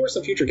who are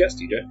some future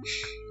guests, DJ?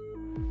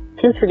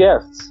 Future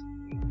guests.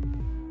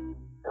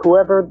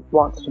 Whoever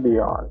wants to be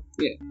on.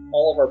 Yeah,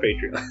 all of our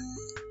patrons.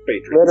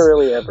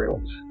 Literally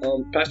everyone.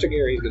 Pastor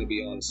Gary is going to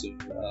be on soon.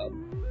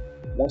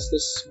 once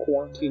this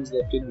quarantine's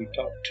lifted, we've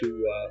talked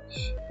to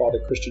Father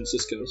Christian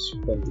Siskos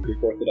from the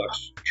Greek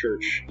Orthodox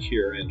Church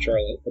here in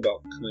Charlotte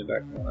about coming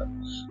back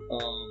on.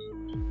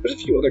 There's a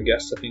few other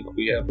guests I think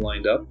we have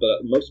lined up,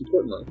 but most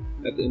importantly,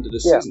 at the end of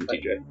this season,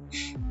 TJ.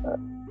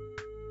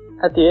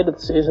 At the end of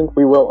the season,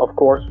 we will, of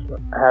course,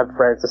 have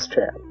Francis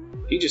Chan.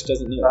 He just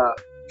doesn't know.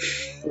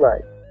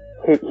 Right.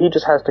 He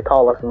just has to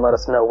call us and let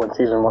us know when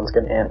season 1's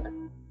going to end.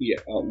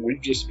 Yeah,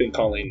 we've just been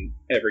calling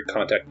every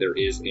contact there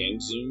is in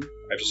Zoom.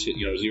 I just hit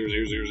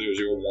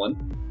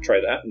 0000001.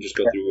 Try that and just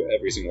go through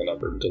every single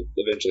number until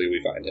eventually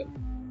we find him.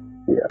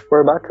 Yeah,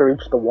 we're about to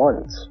reach the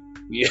ones.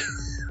 Yeah.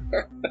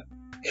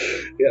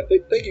 Yeah,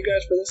 thank you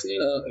guys for listening.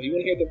 If you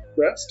want to hear the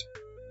rest,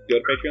 go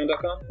to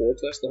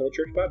patreon.com/The Whole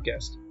Church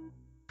Podcast.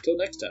 Until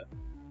next time.